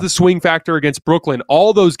was the swing factor against Brooklyn.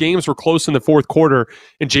 All those games were close in the fourth quarter,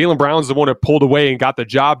 and Jaylen Brown's the one that pulled away and got the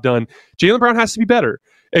job done. Jaylen Brown has to be better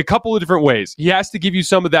a couple of different ways. He has to give you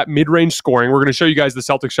some of that mid-range scoring. We're going to show you guys the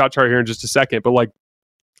Celtics shot chart here in just a second, but like,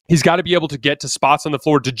 he's got to be able to get to spots on the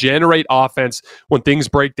floor to generate offense when things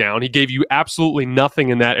break down. He gave you absolutely nothing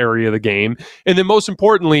in that area of the game. And then most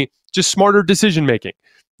importantly, just smarter decision-making.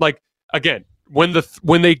 Like, again, when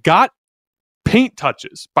they got paint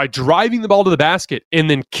touches by driving the ball to the basket and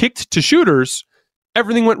then kicked to shooters,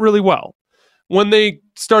 everything went really well. When they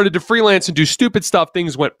started to freelance and do stupid stuff,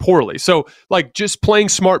 things went poorly. So, like, just playing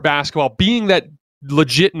smart basketball, being that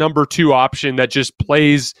legit number 2 option that just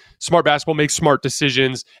plays smart basketball, makes smart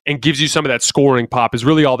decisions, and gives you some of that scoring pop is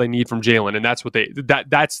really all they need from Jalen. And that's what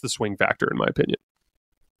that's the swing factor, in my opinion.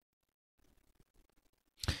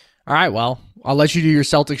 All right, well, I'll let you do your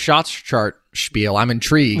Celtics shots chart spiel. I'm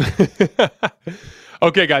intrigued.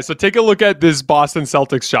 Okay, guys, so take a look at this Boston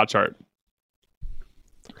Celtics shot chart.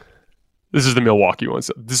 This is the Milwaukee one.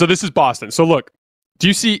 So this is Boston. So look, do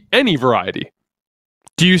you see any variety?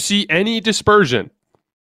 Do you see any dispersion?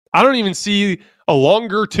 I don't even see a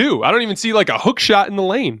longer 2. I don't even see like a hook shot in the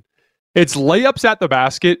lane. It's layups at the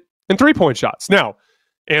basket and 3-point shots. Now,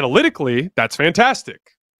 analytically, that's fantastic.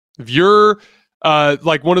 If you're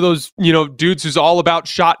like one of those, dudes who's all about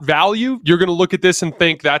shot value, you're going to look at this and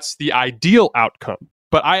think that's the ideal outcome.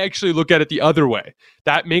 But I actually look at it the other way.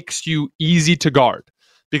 That makes you easy to guard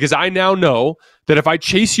because I now know that if I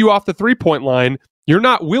chase you off the 3-point line, you're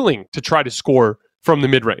not willing to try to score from the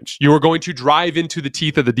mid-range. You are going to drive into the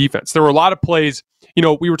teeth of the defense. There were a lot of plays,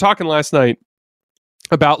 we were talking last night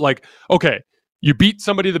about like, okay, you beat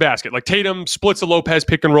somebody to the basket. Like Tatum splits a Lopez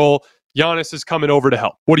pick and roll. Giannis is coming over to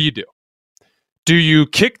help. What do? Do you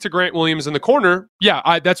kick to Grant Williams in the corner?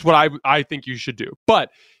 Yeah, that's what I think you should do.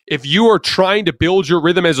 But if you are trying to build your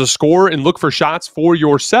rhythm as a scorer and look for shots for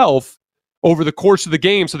yourself over the course of the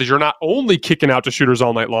game so that you're not only kicking out to shooters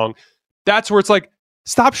all night long, that's where it's like,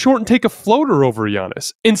 stop short and take a floater over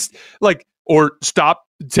Giannis. Or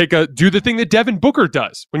do the thing that Devin Booker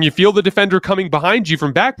does. When you feel the defender coming behind you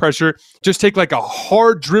from back pressure, just take like a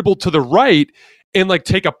hard dribble to the right and like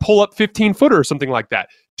take a pull-up 15-footer or something like that.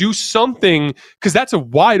 Do something, because that's a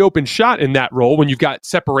wide open shot in that role when you've got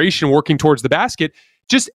separation working towards the basket.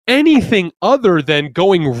 Just anything other than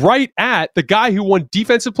going right at the guy who won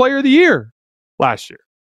Defensive Player of the Year last year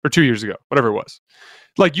or 2 years ago, whatever it was.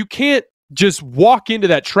 Like, you can't just walk into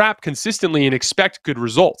that trap consistently and expect good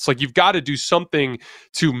results. Like, you've got to do something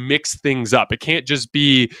to mix things up. It can't just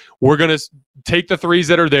be, we're going to take the threes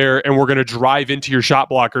that are there and we're going to drive into your shot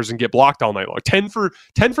blockers and get blocked all night long. 10 for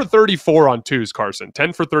 34 on 2s, Carson.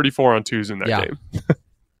 10 for 34 on 2s in that game.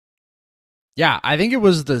 Yeah, I think it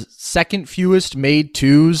was the second fewest made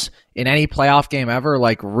 2s in any playoff game ever.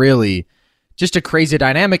 Like, really, just a crazy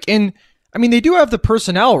dynamic. And I mean, they do have the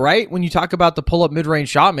personnel, right? When you talk about the pull-up mid-range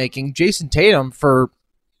shot making, Jason Tatum, for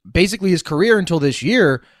basically his career until this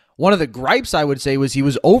year, one of the gripes I would say was he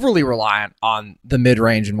was overly reliant on the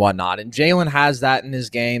mid-range and whatnot. And Jalen has that in his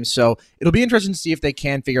game. So it'll be interesting to see if they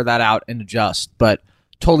can figure that out and adjust. But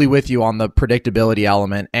totally with you on the predictability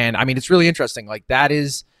element. And I mean, it's really interesting. Like, that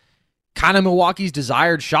is kind of Milwaukee's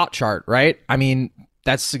desired shot chart, right? I mean,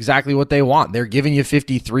 that's exactly what they want. They're giving you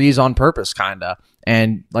 53s on purpose, kind of.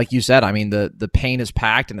 And like you said, I mean, the paint is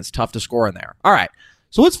packed and it's tough to score in there. All right,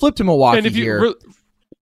 so let's flip to Milwaukee here.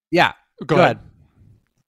 Yeah, go ahead.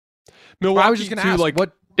 Milwaukee, I was just going to ask, like,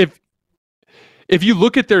 what if you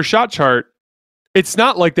look at their shot chart, it's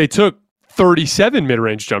not like they took 37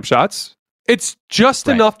 mid-range jump shots. It's just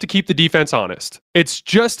enough to keep the defense honest. It's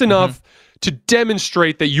just enough to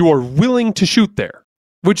demonstrate that you are willing to shoot there.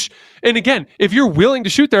 And again, if you're willing to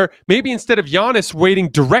shoot there, maybe instead of Giannis waiting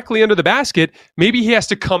directly under the basket, maybe he has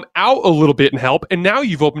to come out a little bit and help. And now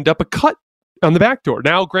you've opened up a cut on the back door.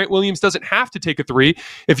 Now Grant Williams doesn't have to take a 3.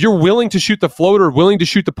 If you're willing to shoot the floater, willing to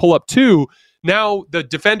shoot the pull-up 2, now the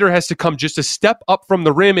defender has to come just a step up from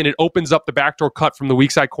the rim and it opens up the backdoor cut from the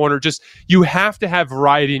weak side corner. Just, you have to have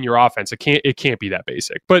variety in your offense. It can't be that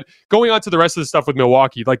basic. But going on to the rest of the stuff with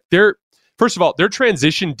Milwaukee, like, first of all, their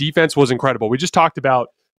transition defense was incredible. We just talked about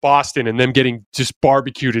Boston and them getting just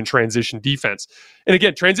barbecued in transition defense. And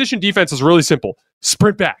again, transition defense is really simple.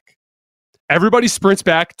 Sprint back. Everybody sprints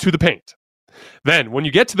back to the paint. Then when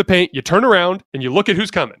you get to the paint, you turn around and you look at who's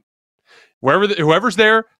coming. Whoever's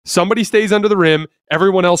there, somebody stays under the rim.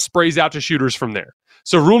 Everyone else sprays out to shooters from there.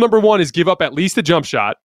 So rule number 1 is give up at least a jump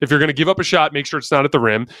shot. If you're going to give up a shot, make sure it's not at the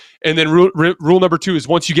rim. And then rule number 2 is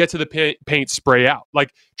once you get to the paint, spray out.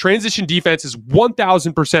 Like, transition defense is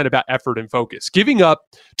 1,000% about effort and focus. Giving up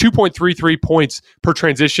 2.33 points per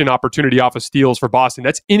transition opportunity off of steals for Boston,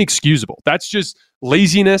 that's inexcusable. That's just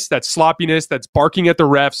laziness, that's sloppiness, that's barking at the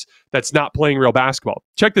refs, that's not playing real basketball.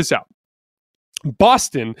 Check this out.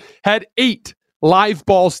 Boston had 8 live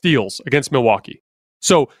ball steals against Milwaukee.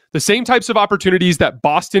 So the same types of opportunities that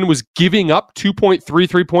Boston was giving up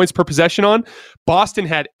 2.33 points per possession on, Boston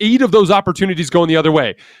had 8 of those opportunities going the other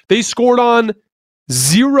way. They scored on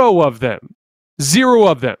 0 of them. 0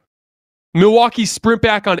 of them. Milwaukee sprint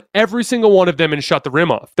back on every single one of them and shut the rim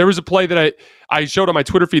off. There was a play that I showed on my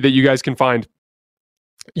Twitter feed that you guys can find.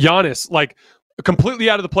 Giannis, like, completely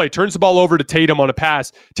out of the play, turns the ball over to Tatum on a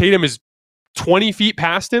pass. Tatum is 20 feet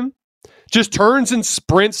past him. just turns and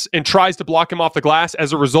sprints and tries to block him off the glass.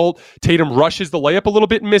 As a result, Tatum rushes the layup a little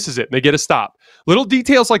bit and misses it, and they get a stop. Little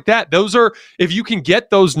details like that. Those are, if you can get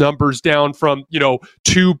those numbers down from,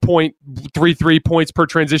 2.33 points per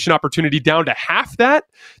transition opportunity down to half that,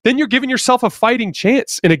 then you're giving yourself a fighting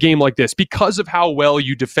chance in a game like this because of how well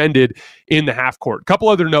you defended in the half court. A couple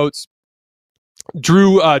other notes.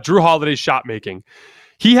 Drew Holiday's shot making.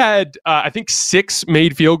 He had, I think, 6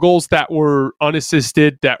 made field goals that were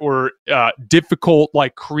unassisted, that were difficult,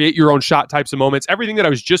 like create your own shot types of moments. Everything that I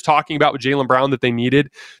was just talking about with Jaylen Brown that they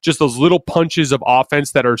needed, just those little punches of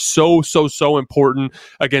offense that are so important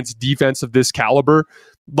against defense of this caliber.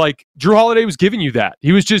 Like, Drew Holiday was giving you that.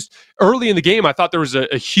 He was just, early in the game, I thought there was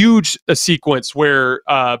a huge sequence where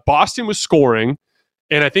Boston was scoring,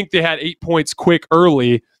 and I think they had 8 points quick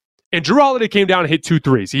early. And Drew Holiday came down and hit 2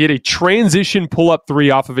 threes. He hit a transition pull-up 3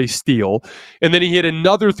 off of a steal. And then he hit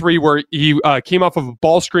another 3 where he came off of a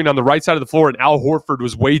ball screen on the right side of the floor, and Al Horford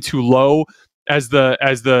was way too low as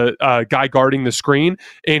the guy guarding the screen.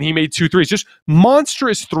 And he made 2 threes. Just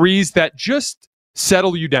monstrous threes that just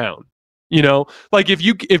settle you down. Like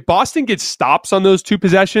if Boston gets stops on those 2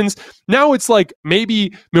 possessions, now it's like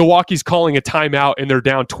maybe Milwaukee's calling a timeout and they're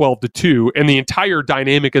down 12-2, and the entire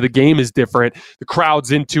dynamic of the game is different. The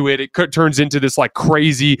crowd's into it. It turns into this like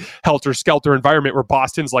crazy helter-skelter environment where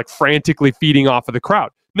Boston's like frantically feeding off of the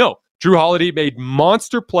crowd. No, Drew Holiday made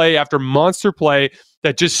monster play after monster play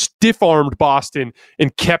that just stiff-armed Boston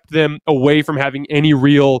and kept them away from having any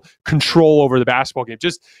real control over the basketball game.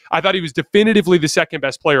 I thought he was definitively the second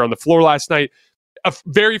best player on the floor last night. A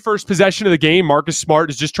very first possession of the game, Marcus Smart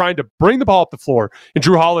is just trying to bring the ball up the floor, and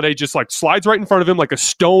Drew Holiday just like slides right in front of him like a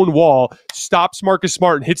stone wall, stops Marcus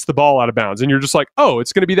Smart and hits the ball out of bounds. And you're just like, oh,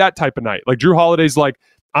 it's going to be that type of night. Like, Drew Holiday's like,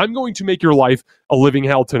 I'm going to make your life a living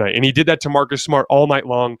hell tonight. And he did that to Marcus Smart all night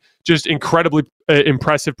long. Just incredibly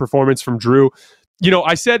impressive performance from Drew.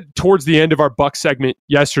 I said towards the end of our Bucks segment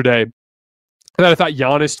yesterday that I thought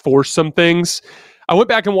Giannis forced some things. I went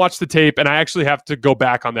back and watched the tape, and I actually have to go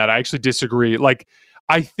back on that. I actually disagree. Like,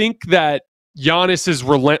 I think that Giannis's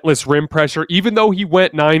relentless rim pressure, even though he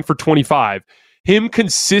went 9 for 25, him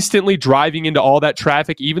consistently driving into all that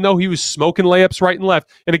traffic, even though he was smoking layups right and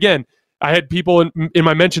left. And again, I had people in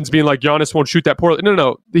my mentions being like, Giannis won't shoot that poorly.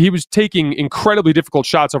 No. He was taking incredibly difficult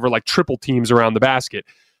shots over like triple teams around the basket.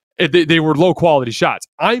 They were low-quality shots.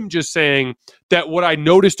 I'm just saying that what I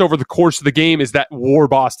noticed over the course of the game is that wore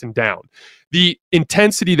Boston down. The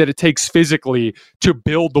intensity that it takes physically to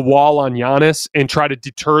build the wall on Giannis and try to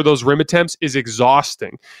deter those rim attempts is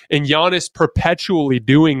exhausting. And Giannis perpetually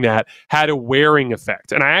doing that had a wearing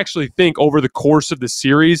effect. And I actually think over the course of the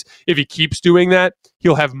series, if he keeps doing that,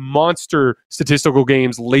 he'll have monster statistical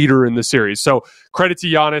games later in the series. So credit to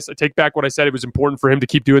Giannis. I take back what I said. It was important for him to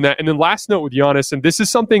keep doing that. And then last note with Giannis, and this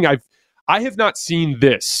is something I have not seen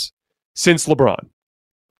this since LeBron.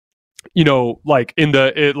 Like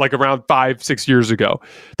like around 5-6 years ago,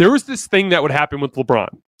 there was this thing that would happen with LeBron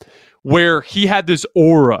where he had this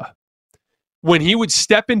aura when he would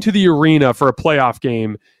step into the arena for a playoff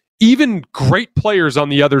game. Even great players on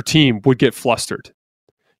the other team would get flustered.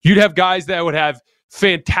 You'd have guys that would have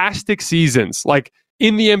fantastic seasons, like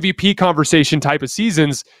in the MVP conversation type of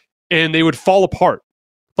seasons, and they would fall apart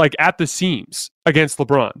like at the seams against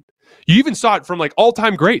LeBron. You even saw it from like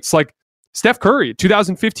all-time greats like Steph Curry,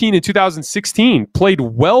 2015 and 2016, played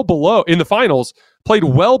well below in the finals, played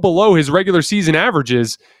well below his regular season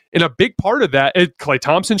averages. And a big part of that, Klay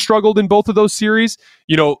Thompson struggled in both of those series.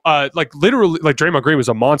 Like literally, like Draymond Green was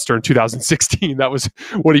a monster in 2016. That was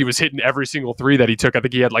what he was hitting every single 3 that he took. I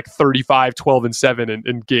think he had like 35, 12, and 7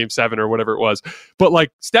 in Game 7 or whatever it was. But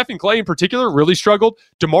like Steph and Klay in particular really struggled.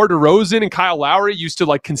 DeMar DeRozan and Kyle Lowry used to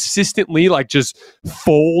like consistently like just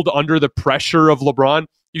fold under the pressure of LeBron.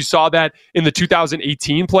 You saw that in the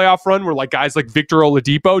 2018 playoff run where like guys like Victor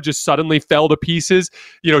Oladipo just suddenly fell to pieces.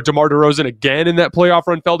 DeMar DeRozan again in that playoff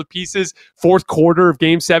run fell to pieces. Fourth quarter of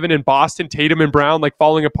Game 7 in Boston, Tatum and Brown like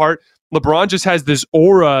falling apart. LeBron just has this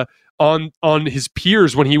aura on his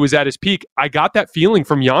peers when he was at his peak. I got that feeling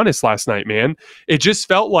from Giannis last night, man. It just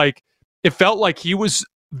felt like he was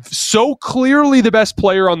so clearly the best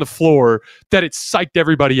player on the floor that it psyched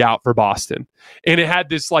everybody out for Boston. And it had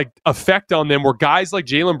this like effect on them where guys like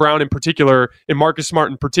Jaylen Brown in particular and Marcus Smart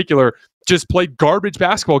in particular just played garbage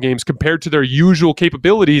basketball games compared to their usual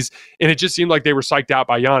capabilities. And it just seemed like they were psyched out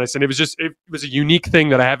by Giannis. And it was a unique thing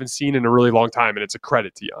that I haven't seen in a really long time. And it's a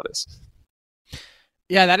credit to Giannis.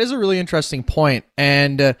 Yeah, that is a really interesting point.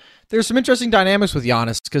 And there's some interesting dynamics with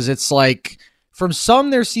Giannis because it's like, from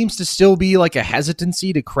some, there seems to still be like a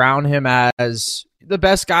hesitancy to crown him as, the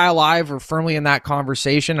best guy alive or firmly in that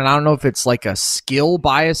conversation. And I don't know if it's like a skill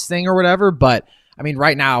bias thing or whatever, but I mean,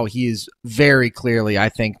 right now he is very clearly, I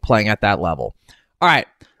think, playing at that level. All right,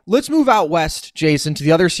 let's move out west, Jason, to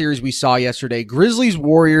the other series we saw yesterday.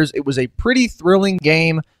 Grizzlies-Warriors. It was a pretty thrilling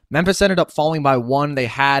game. Memphis ended up falling by 1. They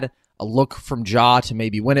had a look from Ja to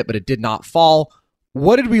maybe win it, but it did not fall.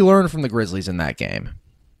 What did we learn from the Grizzlies in that game?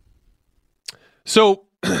 So,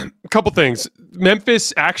 a couple things.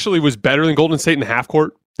 Memphis actually was better than Golden State in the half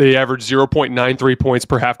court. They averaged 0.93 points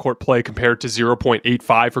per half court play compared to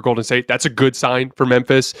 0.85 for Golden State. That's a good sign for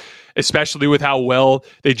Memphis, especially with how well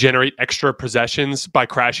they generate extra possessions by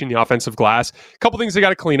crashing the offensive glass. A couple things they got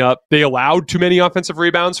to clean up. They allowed too many offensive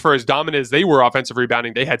rebounds. For as dominant as they were offensive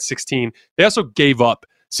rebounding, they had 16. They also gave up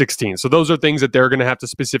 16. So those are things that they're going to have to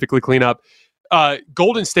specifically clean up.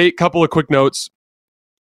 Golden State, couple of quick notes.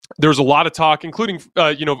 There's a lot of talk, including,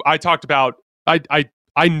 I talked about,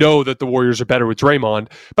 I know that the Warriors are better with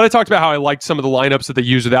Draymond, but I talked about how I liked some of the lineups that they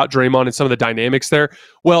use without Draymond and some of the dynamics there.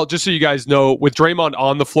 Well, just so you guys know, with Draymond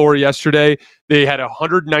on the floor yesterday, they had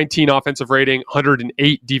 119 offensive rating,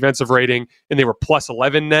 108 defensive rating, and they were plus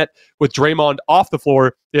 11 net. With Draymond off the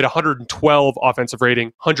floor, they had 112 offensive rating,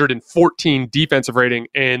 114 defensive rating,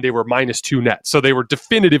 and they were minus 2 net. So they were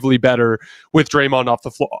definitively better with Draymond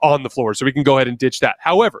on the floor. So we can go ahead and ditch that.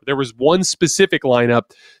 However, there was one specific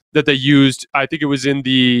lineup that they used, I think it was in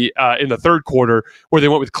the third quarter, where they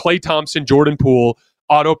went with Klay Thompson, Jordan Poole,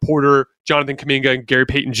 Otto Porter, Jonathan Kuminga, and Gary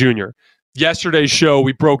Payton Jr. Yesterday's show,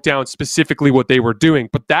 we broke down specifically what they were doing,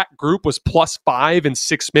 but that group was plus 5 in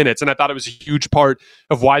 6 minutes, and I thought it was a huge part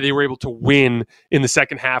of why they were able to win in the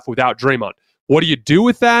second half without Draymond. What do you do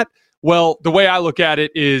with that? Well, the way I look at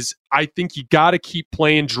it is I think you got to keep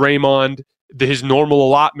playing Draymond his normal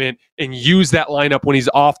allotment and use that lineup when he's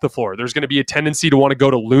off the floor. There's going to be a tendency to want to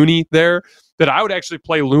go to Looney there, that I would actually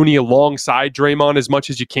play Looney alongside Draymond as much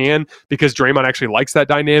as you can, because Draymond actually likes that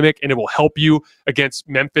dynamic and it will help you against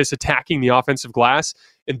Memphis attacking the offensive glass.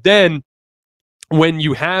 And then when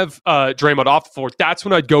you have Draymond off the floor, that's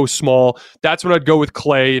when I'd go small. That's when I'd go with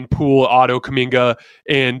Klay and Poole, Otto, Kuminga,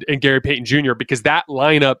 and Gary Payton Jr., because that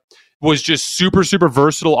lineup was just super, super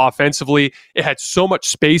versatile offensively. It had so much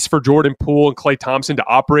space for Jordan Poole and Klay Thompson to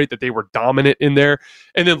operate that they were dominant in there.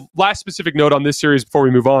 And then last specific note on this series before we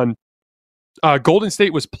move on, Golden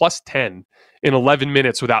State was plus 10 in 11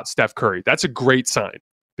 minutes without Steph Curry. That's a great sign,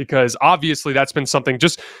 because obviously that's been something,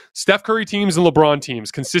 just Steph Curry teams and LeBron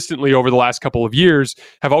teams consistently over the last couple of years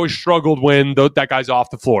have always struggled when that guy's off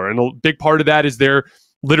the floor. And a big part of that is they're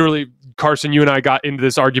literally, Carson, you and I got into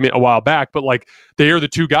this argument a while back, but like they are the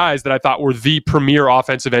two guys that I thought were the premier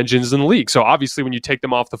offensive engines in the league. So obviously when you take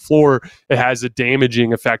them off the floor, it has a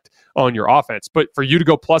damaging effect on your offense. But for you to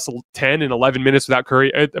go plus 10 in 11 minutes without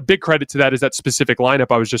Curry, a big credit to that is that specific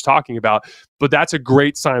lineup I was just talking about. But that's a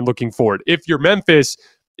great sign looking forward. If you're Memphis,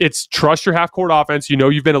 it's trust your half-court offense. You know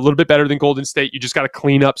you've been a little bit better than Golden State. You just got to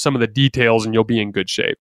clean up some of the details and you'll be in good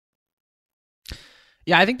shape.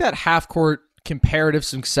 Yeah, I think that half-court comparative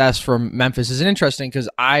success from Memphis is interesting, because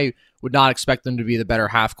I would not expect them to be the better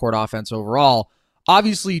half-court offense overall.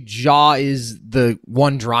 Obviously, Ja is the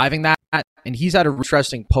one driving that, and he's had a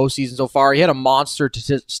interesting postseason so far. He had a monster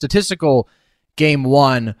statistical game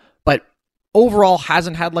 1, but overall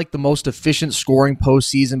hasn't had like the most efficient scoring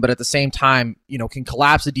postseason, but at the same time, can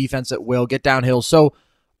collapse the defense at will, get downhill. So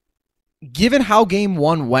given how game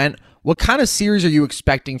 1 went, what kind of series are you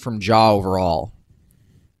expecting from Ja overall?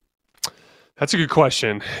 That's a good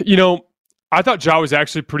question. I thought Ja was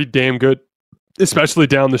actually pretty damn good, especially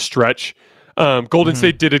down the stretch. Golden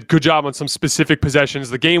State did a good job on some specific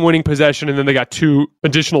possessions, the game-winning possession, and then they got 2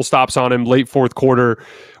 additional stops on him late fourth quarter,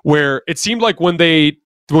 where it seemed like when they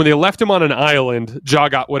left him on an island, Ja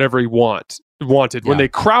got whatever he wanted. Yeah. When they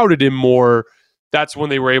crowded him more, that's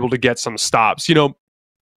when they were able to get some stops.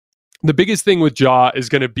 The biggest thing with Ja is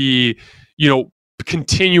going to be,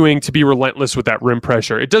 continuing to be relentless with that rim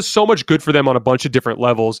pressure. It does so much good for them on a bunch of different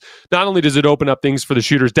levels. Not only does it open up things for the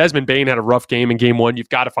shooters, Desmond Bane had a rough game in game 1. You've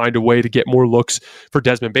got to find a way to get more looks for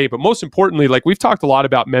Desmond Bane. But most importantly, like we've talked a lot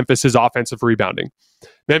about Memphis's offensive rebounding.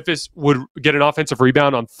 Memphis would get an offensive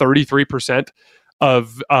rebound on 33%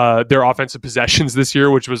 of their offensive possessions this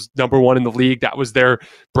year, which was number 1 in the league. That was their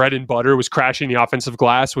bread and butter, was crashing the offensive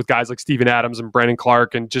glass with guys like Steven Adams and Brandon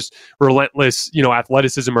Clark and just relentless,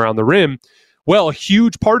 athleticism around the rim. Well, a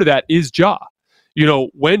huge part of that is Ja.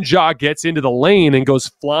 when Ja gets into the lane and goes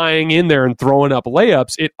flying in there and throwing up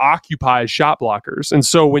layups, it occupies shot blockers. And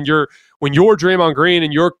so when you're Draymond Green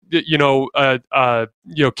and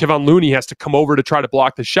Kevon Looney has to come over to try to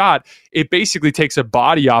block the shot, it basically takes a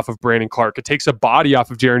body off of Brandon Clark. It takes a body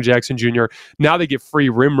off of Jaren Jackson Jr. Now they get free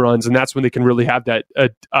rim runs, and that's when they can really have that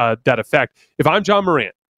effect. If I'm John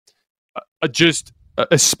Morant, just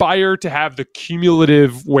aspire to have the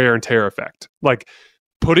cumulative wear and tear effect. Like,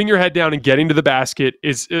 putting your head down and getting to the basket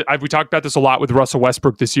we talked about this a lot with Russell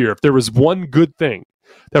Westbrook this year. If there was one good thing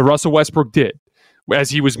that Russell Westbrook did,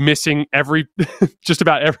 as he was missing just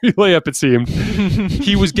about every layup, it seemed,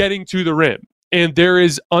 he was getting to the rim. And there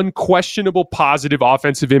is unquestionable positive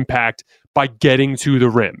offensive impact by getting to the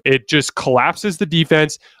rim. It just collapses the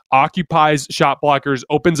defense, occupies shot blockers,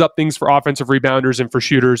 opens up things for offensive rebounders and for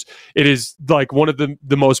shooters. It is like one of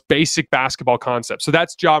the most basic basketball concepts. So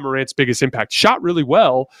that's Ja Morant's biggest impact. Shot really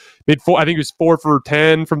well. I think he was 4 for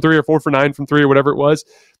 10 from 3 or 4 for 9 from 3 or whatever it was.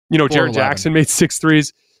 Jaren Jackson made 6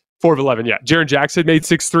 threes. 4 of 11, yeah. Jaren Jackson made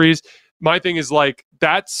 6 threes. My thing is,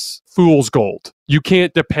 that's fool's gold. You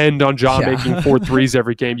can't depend on Ja making 4 threes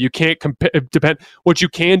every game. You can't depend. What you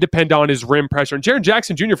can depend on is rim pressure. And Jaren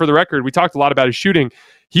Jackson Jr., for the record, we talked a lot about his shooting.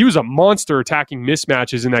 He was a monster attacking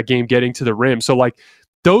mismatches in that game, getting to the rim. So,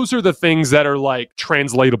 those are the things that are,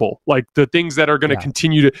 translatable. The things that are going to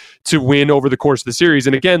continue to win over the course of the series.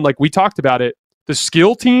 And again, we talked about it, the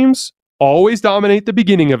skill teams always dominate the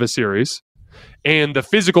beginning of a series, and the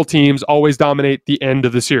physical teams always dominate the end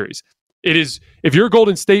of the series. It is, if you're a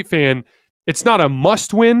Golden State fan, it's not a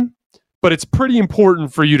must win, but it's pretty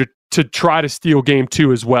important for you to try to steal game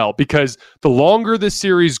 2 as well, because the longer this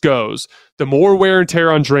series goes, the more wear and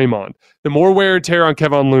tear on Draymond, the more wear and tear on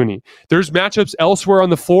Kevon Looney. There's matchups elsewhere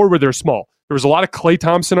on the floor where they're small. There was a lot of Klay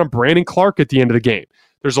Thompson on Brandon Clark at the end of the game.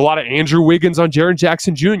 There's a lot of Andrew Wiggins on Jaren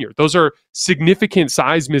Jackson Jr. Those are significant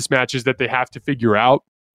size mismatches that they have to figure out.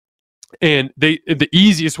 And the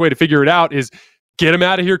easiest way to figure it out is get them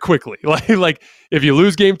out of here quickly. If you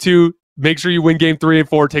lose game 2, make sure you win game 3 and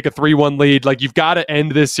 4, take a 3-1 lead. You've got to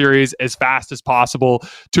end this series as fast as possible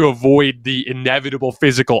to avoid the inevitable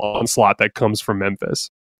physical onslaught that comes from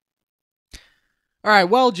Memphis. All right,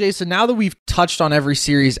 well, Jason, now that we've touched on every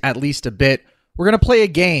series at least a bit, we're going to play a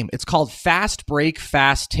game. It's called Fast Break,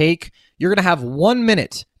 Fast Take. You're going to have 1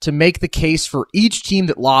 minute to make the case for each team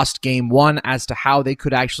that lost game 1 as to how they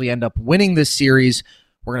could actually end up winning this series.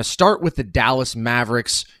 We're going to start with the Dallas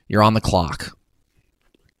Mavericks. You're on the clock.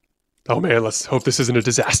 Oh, man, let's hope this isn't a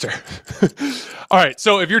disaster. All right,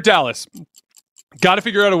 so if you're Dallas, got to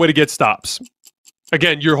figure out a way to get stops.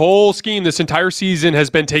 Again, your whole scheme this entire season has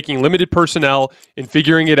been taking limited personnel and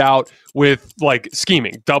figuring it out with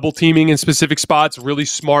scheming, double teaming in specific spots, really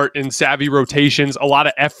smart and savvy rotations, a lot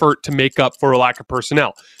of effort to make up for a lack of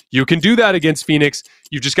personnel. You can do that against Phoenix.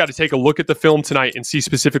 You've just got to take a look at the film tonight and see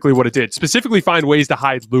specifically what it did. Specifically find ways to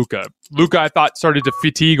hide Luka. Luka, I thought, started to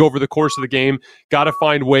fatigue over the course of the game. Got to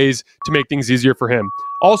find ways to make things easier for him.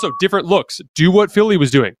 Also, different looks. Do what Philly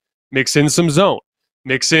was doing. Mix in some zone.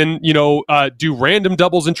 Mix in, do random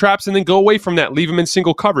doubles and traps and then go away from that. Leave them in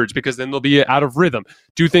single coverage because then they'll be out of rhythm.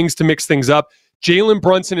 Do things to mix things up. Jalen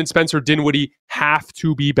Brunson and Spencer Dinwiddie have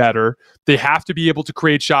to be better. They have to be able to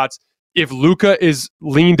create shots. If Luka is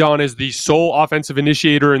leaned on as the sole offensive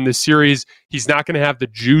initiator in this series, he's not going to have the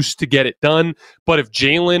juice to get it done. But if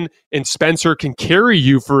Jalen and Spencer can carry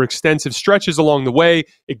you for extensive stretches along the way,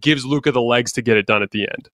 it gives Luka the legs to get it done at the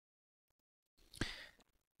end.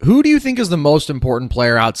 Who do you think is the most important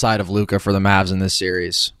player outside of Luka for the Mavs in this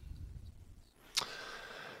series?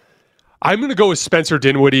 I'm going to go with Spencer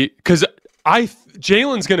Dinwiddie because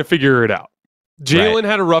Jalen's going to figure it out. Jalen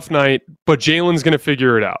had a rough night, but Jalen's going to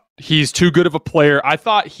figure it out. He's too good of a player. I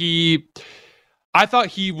thought he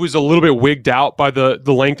was a little bit wigged out by the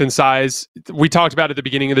length and size. We talked about at the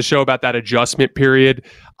beginning of the show about that adjustment period.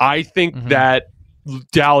 I think that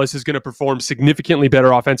Dallas is going to perform significantly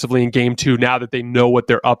better offensively in game 2 now that they know what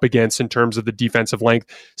they're up against in terms of the defensive length.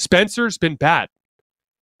 Spencer's been bad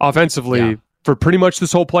offensively for pretty much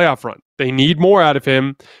this whole playoff run. They need more out of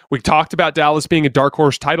him. We talked about Dallas being a dark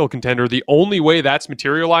horse title contender. The only way that's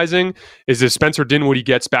materializing is if Spencer Dinwiddie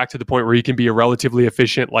gets back to the point where he can be a relatively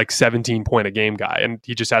efficient 17-point-a-game guy, and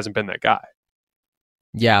he just hasn't been that guy.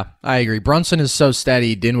 Yeah, I agree. Brunson is so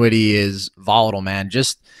steady. Dinwiddie is volatile, man.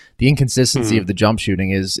 Just the inconsistency of the jump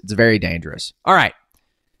shooting it's very dangerous. All right.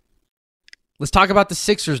 Let's talk about the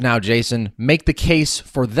Sixers now, Jason. Make the case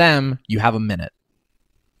for them. You have a minute.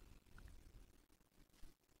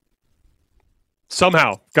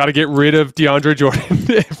 Somehow, got to get rid of DeAndre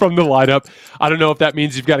Jordan from the lineup. I don't know if that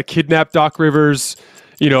means you've got to kidnap Doc Rivers.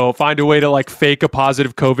 find a way to like fake a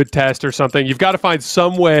positive COVID test or something. You've got to find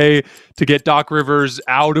some way to get Doc Rivers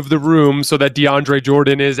out of the room so that DeAndre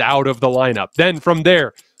Jordan is out of the lineup. Then from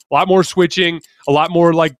there, a lot more switching, a lot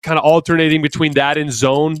more like kind of alternating between that and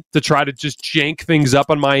zone to try to just jank things up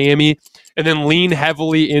on Miami, and then lean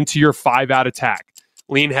heavily into your 5-out attack.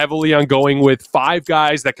 Lean heavily on going with 5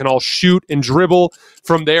 guys that can all shoot and dribble.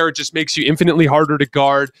 From there, it just makes you infinitely harder to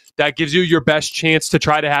guard. That gives you your best chance to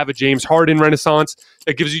try to have a James Harden renaissance.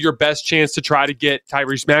 That gives you your best chance to try to get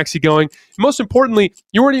Tyrese Maxey going. And most importantly,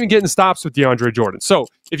 you weren't even getting stops with DeAndre Jordan. So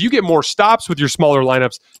if you get more stops with your smaller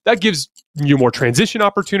lineups, that gives you more transition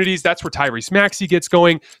opportunities. That's where Tyrese Maxey gets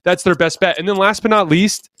going. That's their best bet. And then last but not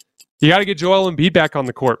least, you got to get Joel Embiid back on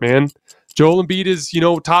the court, man. Joel Embiid is,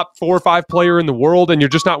 top 4 or 5 player in the world, and you're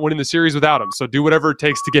just not winning the series without him. So do whatever it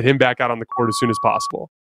takes to get him back out on the court as soon as possible.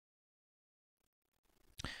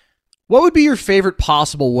 What would be your favorite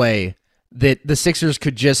possible way that the Sixers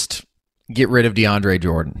could just get rid of DeAndre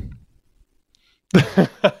Jordan? Because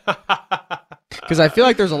I feel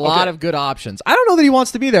like there's a lot of good options. I don't know that he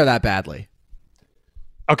wants to be there that badly.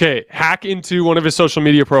 Okay, hack into one of his social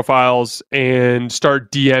media profiles and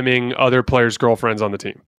start DMing other players' girlfriends on the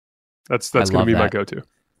team. That's going to be my go-to.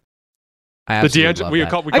 I absolutely love we that.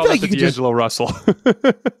 call that the D'Angelo Russell.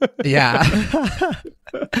 Yeah.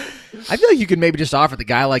 I feel like you could maybe just offer the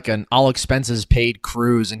guy like an all expenses paid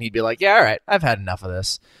cruise, and he'd be like, yeah, all right, I've had enough of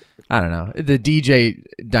this. I don't know. The DJ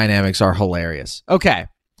dynamics are hilarious. Okay,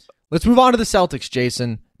 let's move on to the Celtics,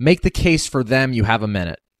 Jason. Make the case for them. You have a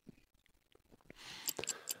minute.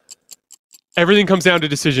 Everything comes down to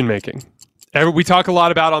decision-making. We talk a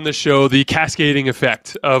lot about on this show the cascading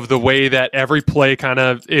effect of the way that every play kind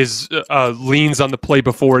of is leans on the play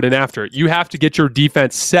before it and after it. You have to get your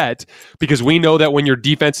defense set, because we know that when your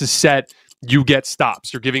defense is set, you get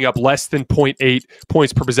stops. You're giving up less than 0.8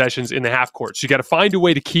 points per possessions in the half court. So you got to find a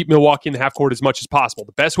way to keep Milwaukee in the half court as much as possible.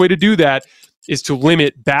 The best way to do that is to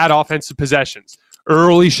limit bad offensive possessions.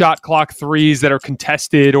 Early shot clock threes that are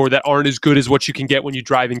contested or that aren't as good as what you can get when you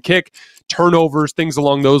drive and kick, turnovers, things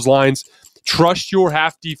along those lines. Trust your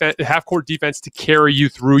half-court defense to carry you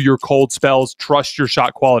through your cold spells. Trust your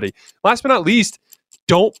shot quality. Last but not least,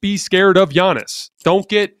 don't be scared of Giannis. Don't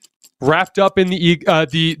get wrapped up in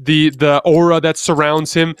the aura that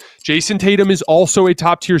surrounds him. Jason Tatum is also a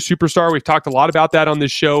top-tier superstar. We've talked a lot about that on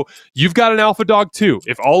this show. You've got an alpha dog too.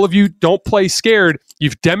 If all of you don't play scared,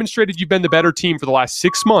 you've demonstrated you've been the better team for the last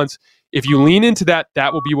 6 months. If you lean into that,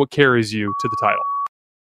 that will be what carries you to the title.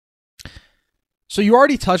 So you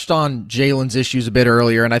already touched on Jalen's issues a bit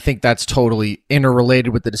earlier, and I think that's totally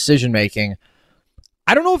interrelated with the decision-making.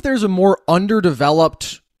 I don't know if there's a more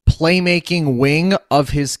underdeveloped playmaking wing of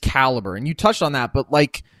his caliber, and you touched on that, but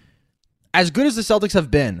like, as good as the Celtics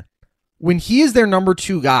have been, when he is their number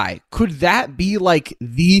 2 guy, could that be like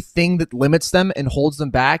the thing that limits them and holds them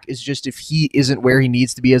back, is just if he isn't where he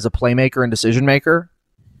needs to be as a playmaker and decision-maker?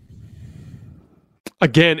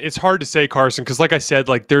 Again, it's hard to say, Carson, because like I said,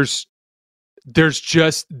 like there's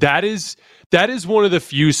just that is one of the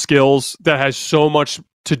few skills that has so much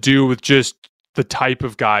to do with just the type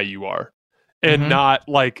of guy you are and not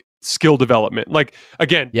like skill development. Like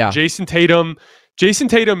again, Jason Tatum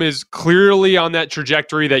is clearly on that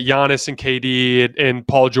trajectory that Giannis and KD and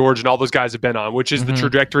Paul George and all those guys have been on, which is the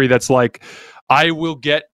trajectory that's like, I will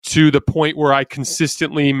get to the point where I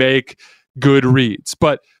consistently make good reads.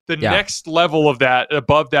 But the next level of that,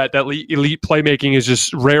 above that elite playmaking is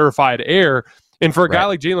just rarefied air. And for a guy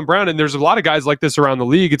like Jaylen Brown, and there's a lot of guys like this around the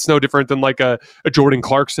league, it's no different than like a Jordan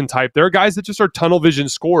Clarkson type. There are guys that just are tunnel vision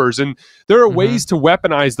scorers, and there are ways to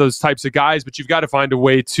weaponize those types of guys, but you've got to find a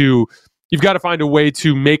way to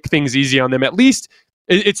make things easy on them. At least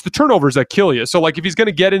it's the turnovers that kill you. So like if he's going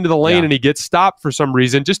to get into the lane and he gets stopped for some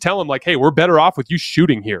reason, just tell him like, hey, we're better off with you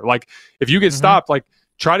shooting here. Like if you get stopped, like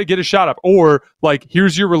try to get a shot up, or like,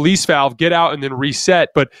 here's your release valve, get out and then reset.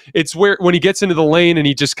 But it's where when he gets into the lane and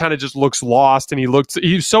he just kind of just looks lost, and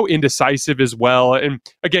he's so indecisive as well. And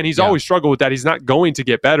again, he's always struggled with that. He's not going to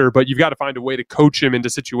get better, but you've got to find a way to coach him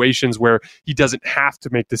into situations where he doesn't have to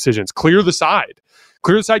make decisions. Clear the side,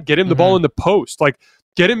 get him the ball in the post. Like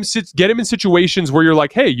get him in situations where you're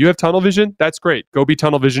like, hey, you have tunnel vision. That's great. Go be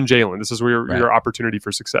tunnel vision Jalen. This is where your opportunity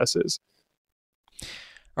for success is.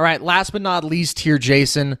 All right, last but not least here,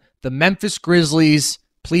 Jason, the Memphis Grizzlies,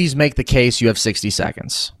 please make the case. You have 60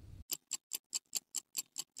 seconds.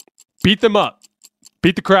 Beat them up.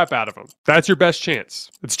 Beat the crap out of them. That's your best chance.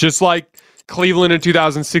 It's just like Cleveland in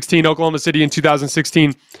 2016, Oklahoma City in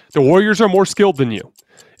 2016. The Warriors are more skilled than you.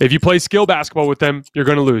 If you play skill basketball with them, you're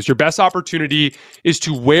going to lose. Your best opportunity is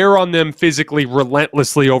to wear on them physically,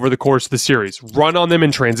 relentlessly over the course of the series. Run on them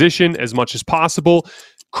in transition as much as possible.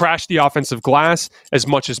 crash the offensive glass as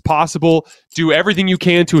much as possible, do everything you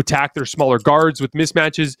can to attack their smaller guards with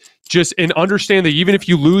mismatches, and understand that even if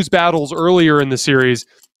you lose battles earlier in the series,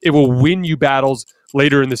 it will win you battles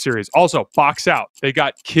later in the series. Also, box out. They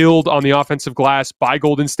got killed on the offensive glass by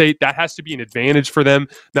Golden State. That has to be an advantage for them,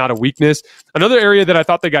 not a weakness. Another area that I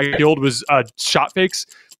thought they got killed was shot fakes.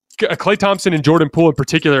 Klay Thompson and Jordan Poole in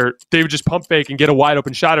particular, they would just pump fake and get a wide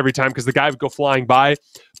open shot every time because the guy would go flying by.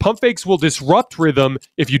 Pump fakes will disrupt rhythm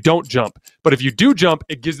if you don't jump. But if you do jump,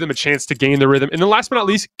 it gives them a chance to gain the rhythm. And then last but not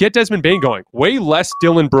least, get Desmond Bane going. Way less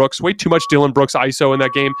Dillon Brooks, way too much Dillon Brooks ISO in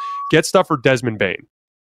that game. Get stuff for Desmond Bane.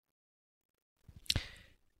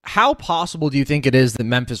 How possible do you think it is that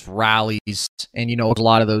Memphis rallies and, a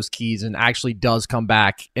lot of those keys and actually does come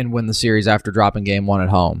back and win the series after dropping game 1 at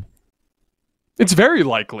home? It's very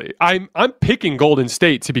likely. I'm picking Golden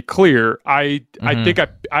State, to be clear. I think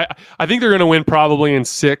they're going to win probably in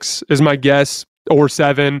 6 is my guess, or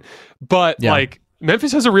 7. But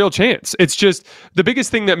Memphis has a real chance. It's just the biggest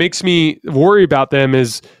thing that makes me worry about them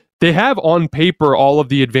is they have on paper all of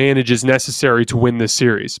the advantages necessary to win this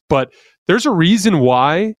series. But there's a reason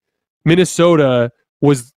why Minnesota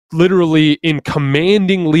was literally in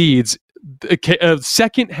commanding leads,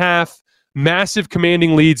 second half massive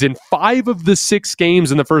commanding leads in 5 of the 6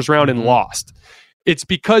 games in the first round and lost. It's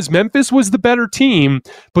because Memphis was the better team,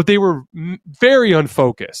 but they were very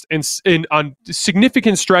unfocused and on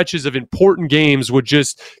significant stretches of important games would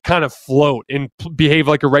just kind of float and behave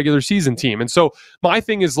like a regular season team. And so my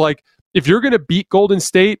thing is if you're going to beat Golden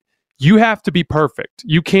State, you have to be perfect.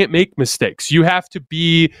 You can't make mistakes. You have to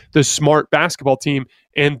be the smart basketball team.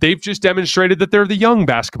 And they've just demonstrated that they're the young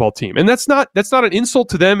basketball team. And that's not an insult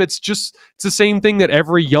to them. It's the same thing that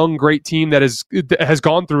every young, great team that has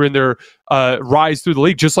gone through in their rise through the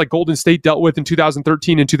league, just like Golden State dealt with in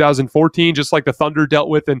 2013 and 2014, just like the Thunder dealt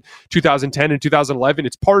with in 2010 and 2011.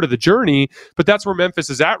 It's part of the journey, but that's where Memphis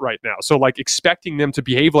is at right now. So expecting them to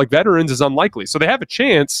behave like veterans is unlikely. So they have a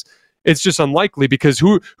chance. It's just unlikely because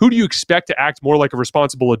who do you expect to act more like a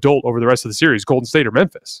responsible adult over the rest of the series, Golden State or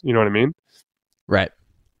Memphis? You know what I mean? Right.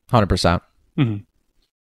 100%. Mm-hmm.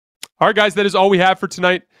 All right, guys, that is all we have for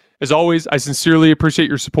tonight. As always, I sincerely appreciate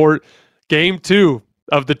your support. Game 2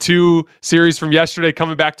 of the 2 series from yesterday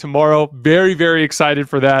coming back tomorrow. Very, very excited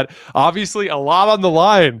for that. Obviously, a lot on the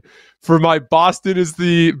line for my Boston is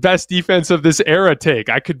the best defense of this era take.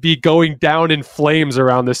 I could be going down in flames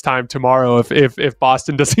around this time tomorrow if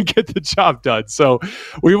Boston doesn't get the job done. So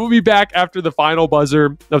we will be back after the final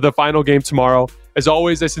buzzer of the final game tomorrow. As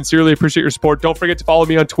always, I sincerely appreciate your support. Don't forget to follow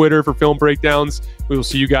me on Twitter for film breakdowns. We will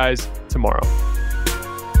see you guys tomorrow.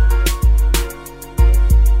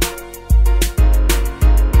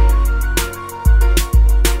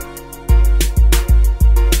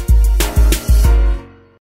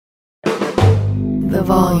 The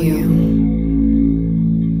volume.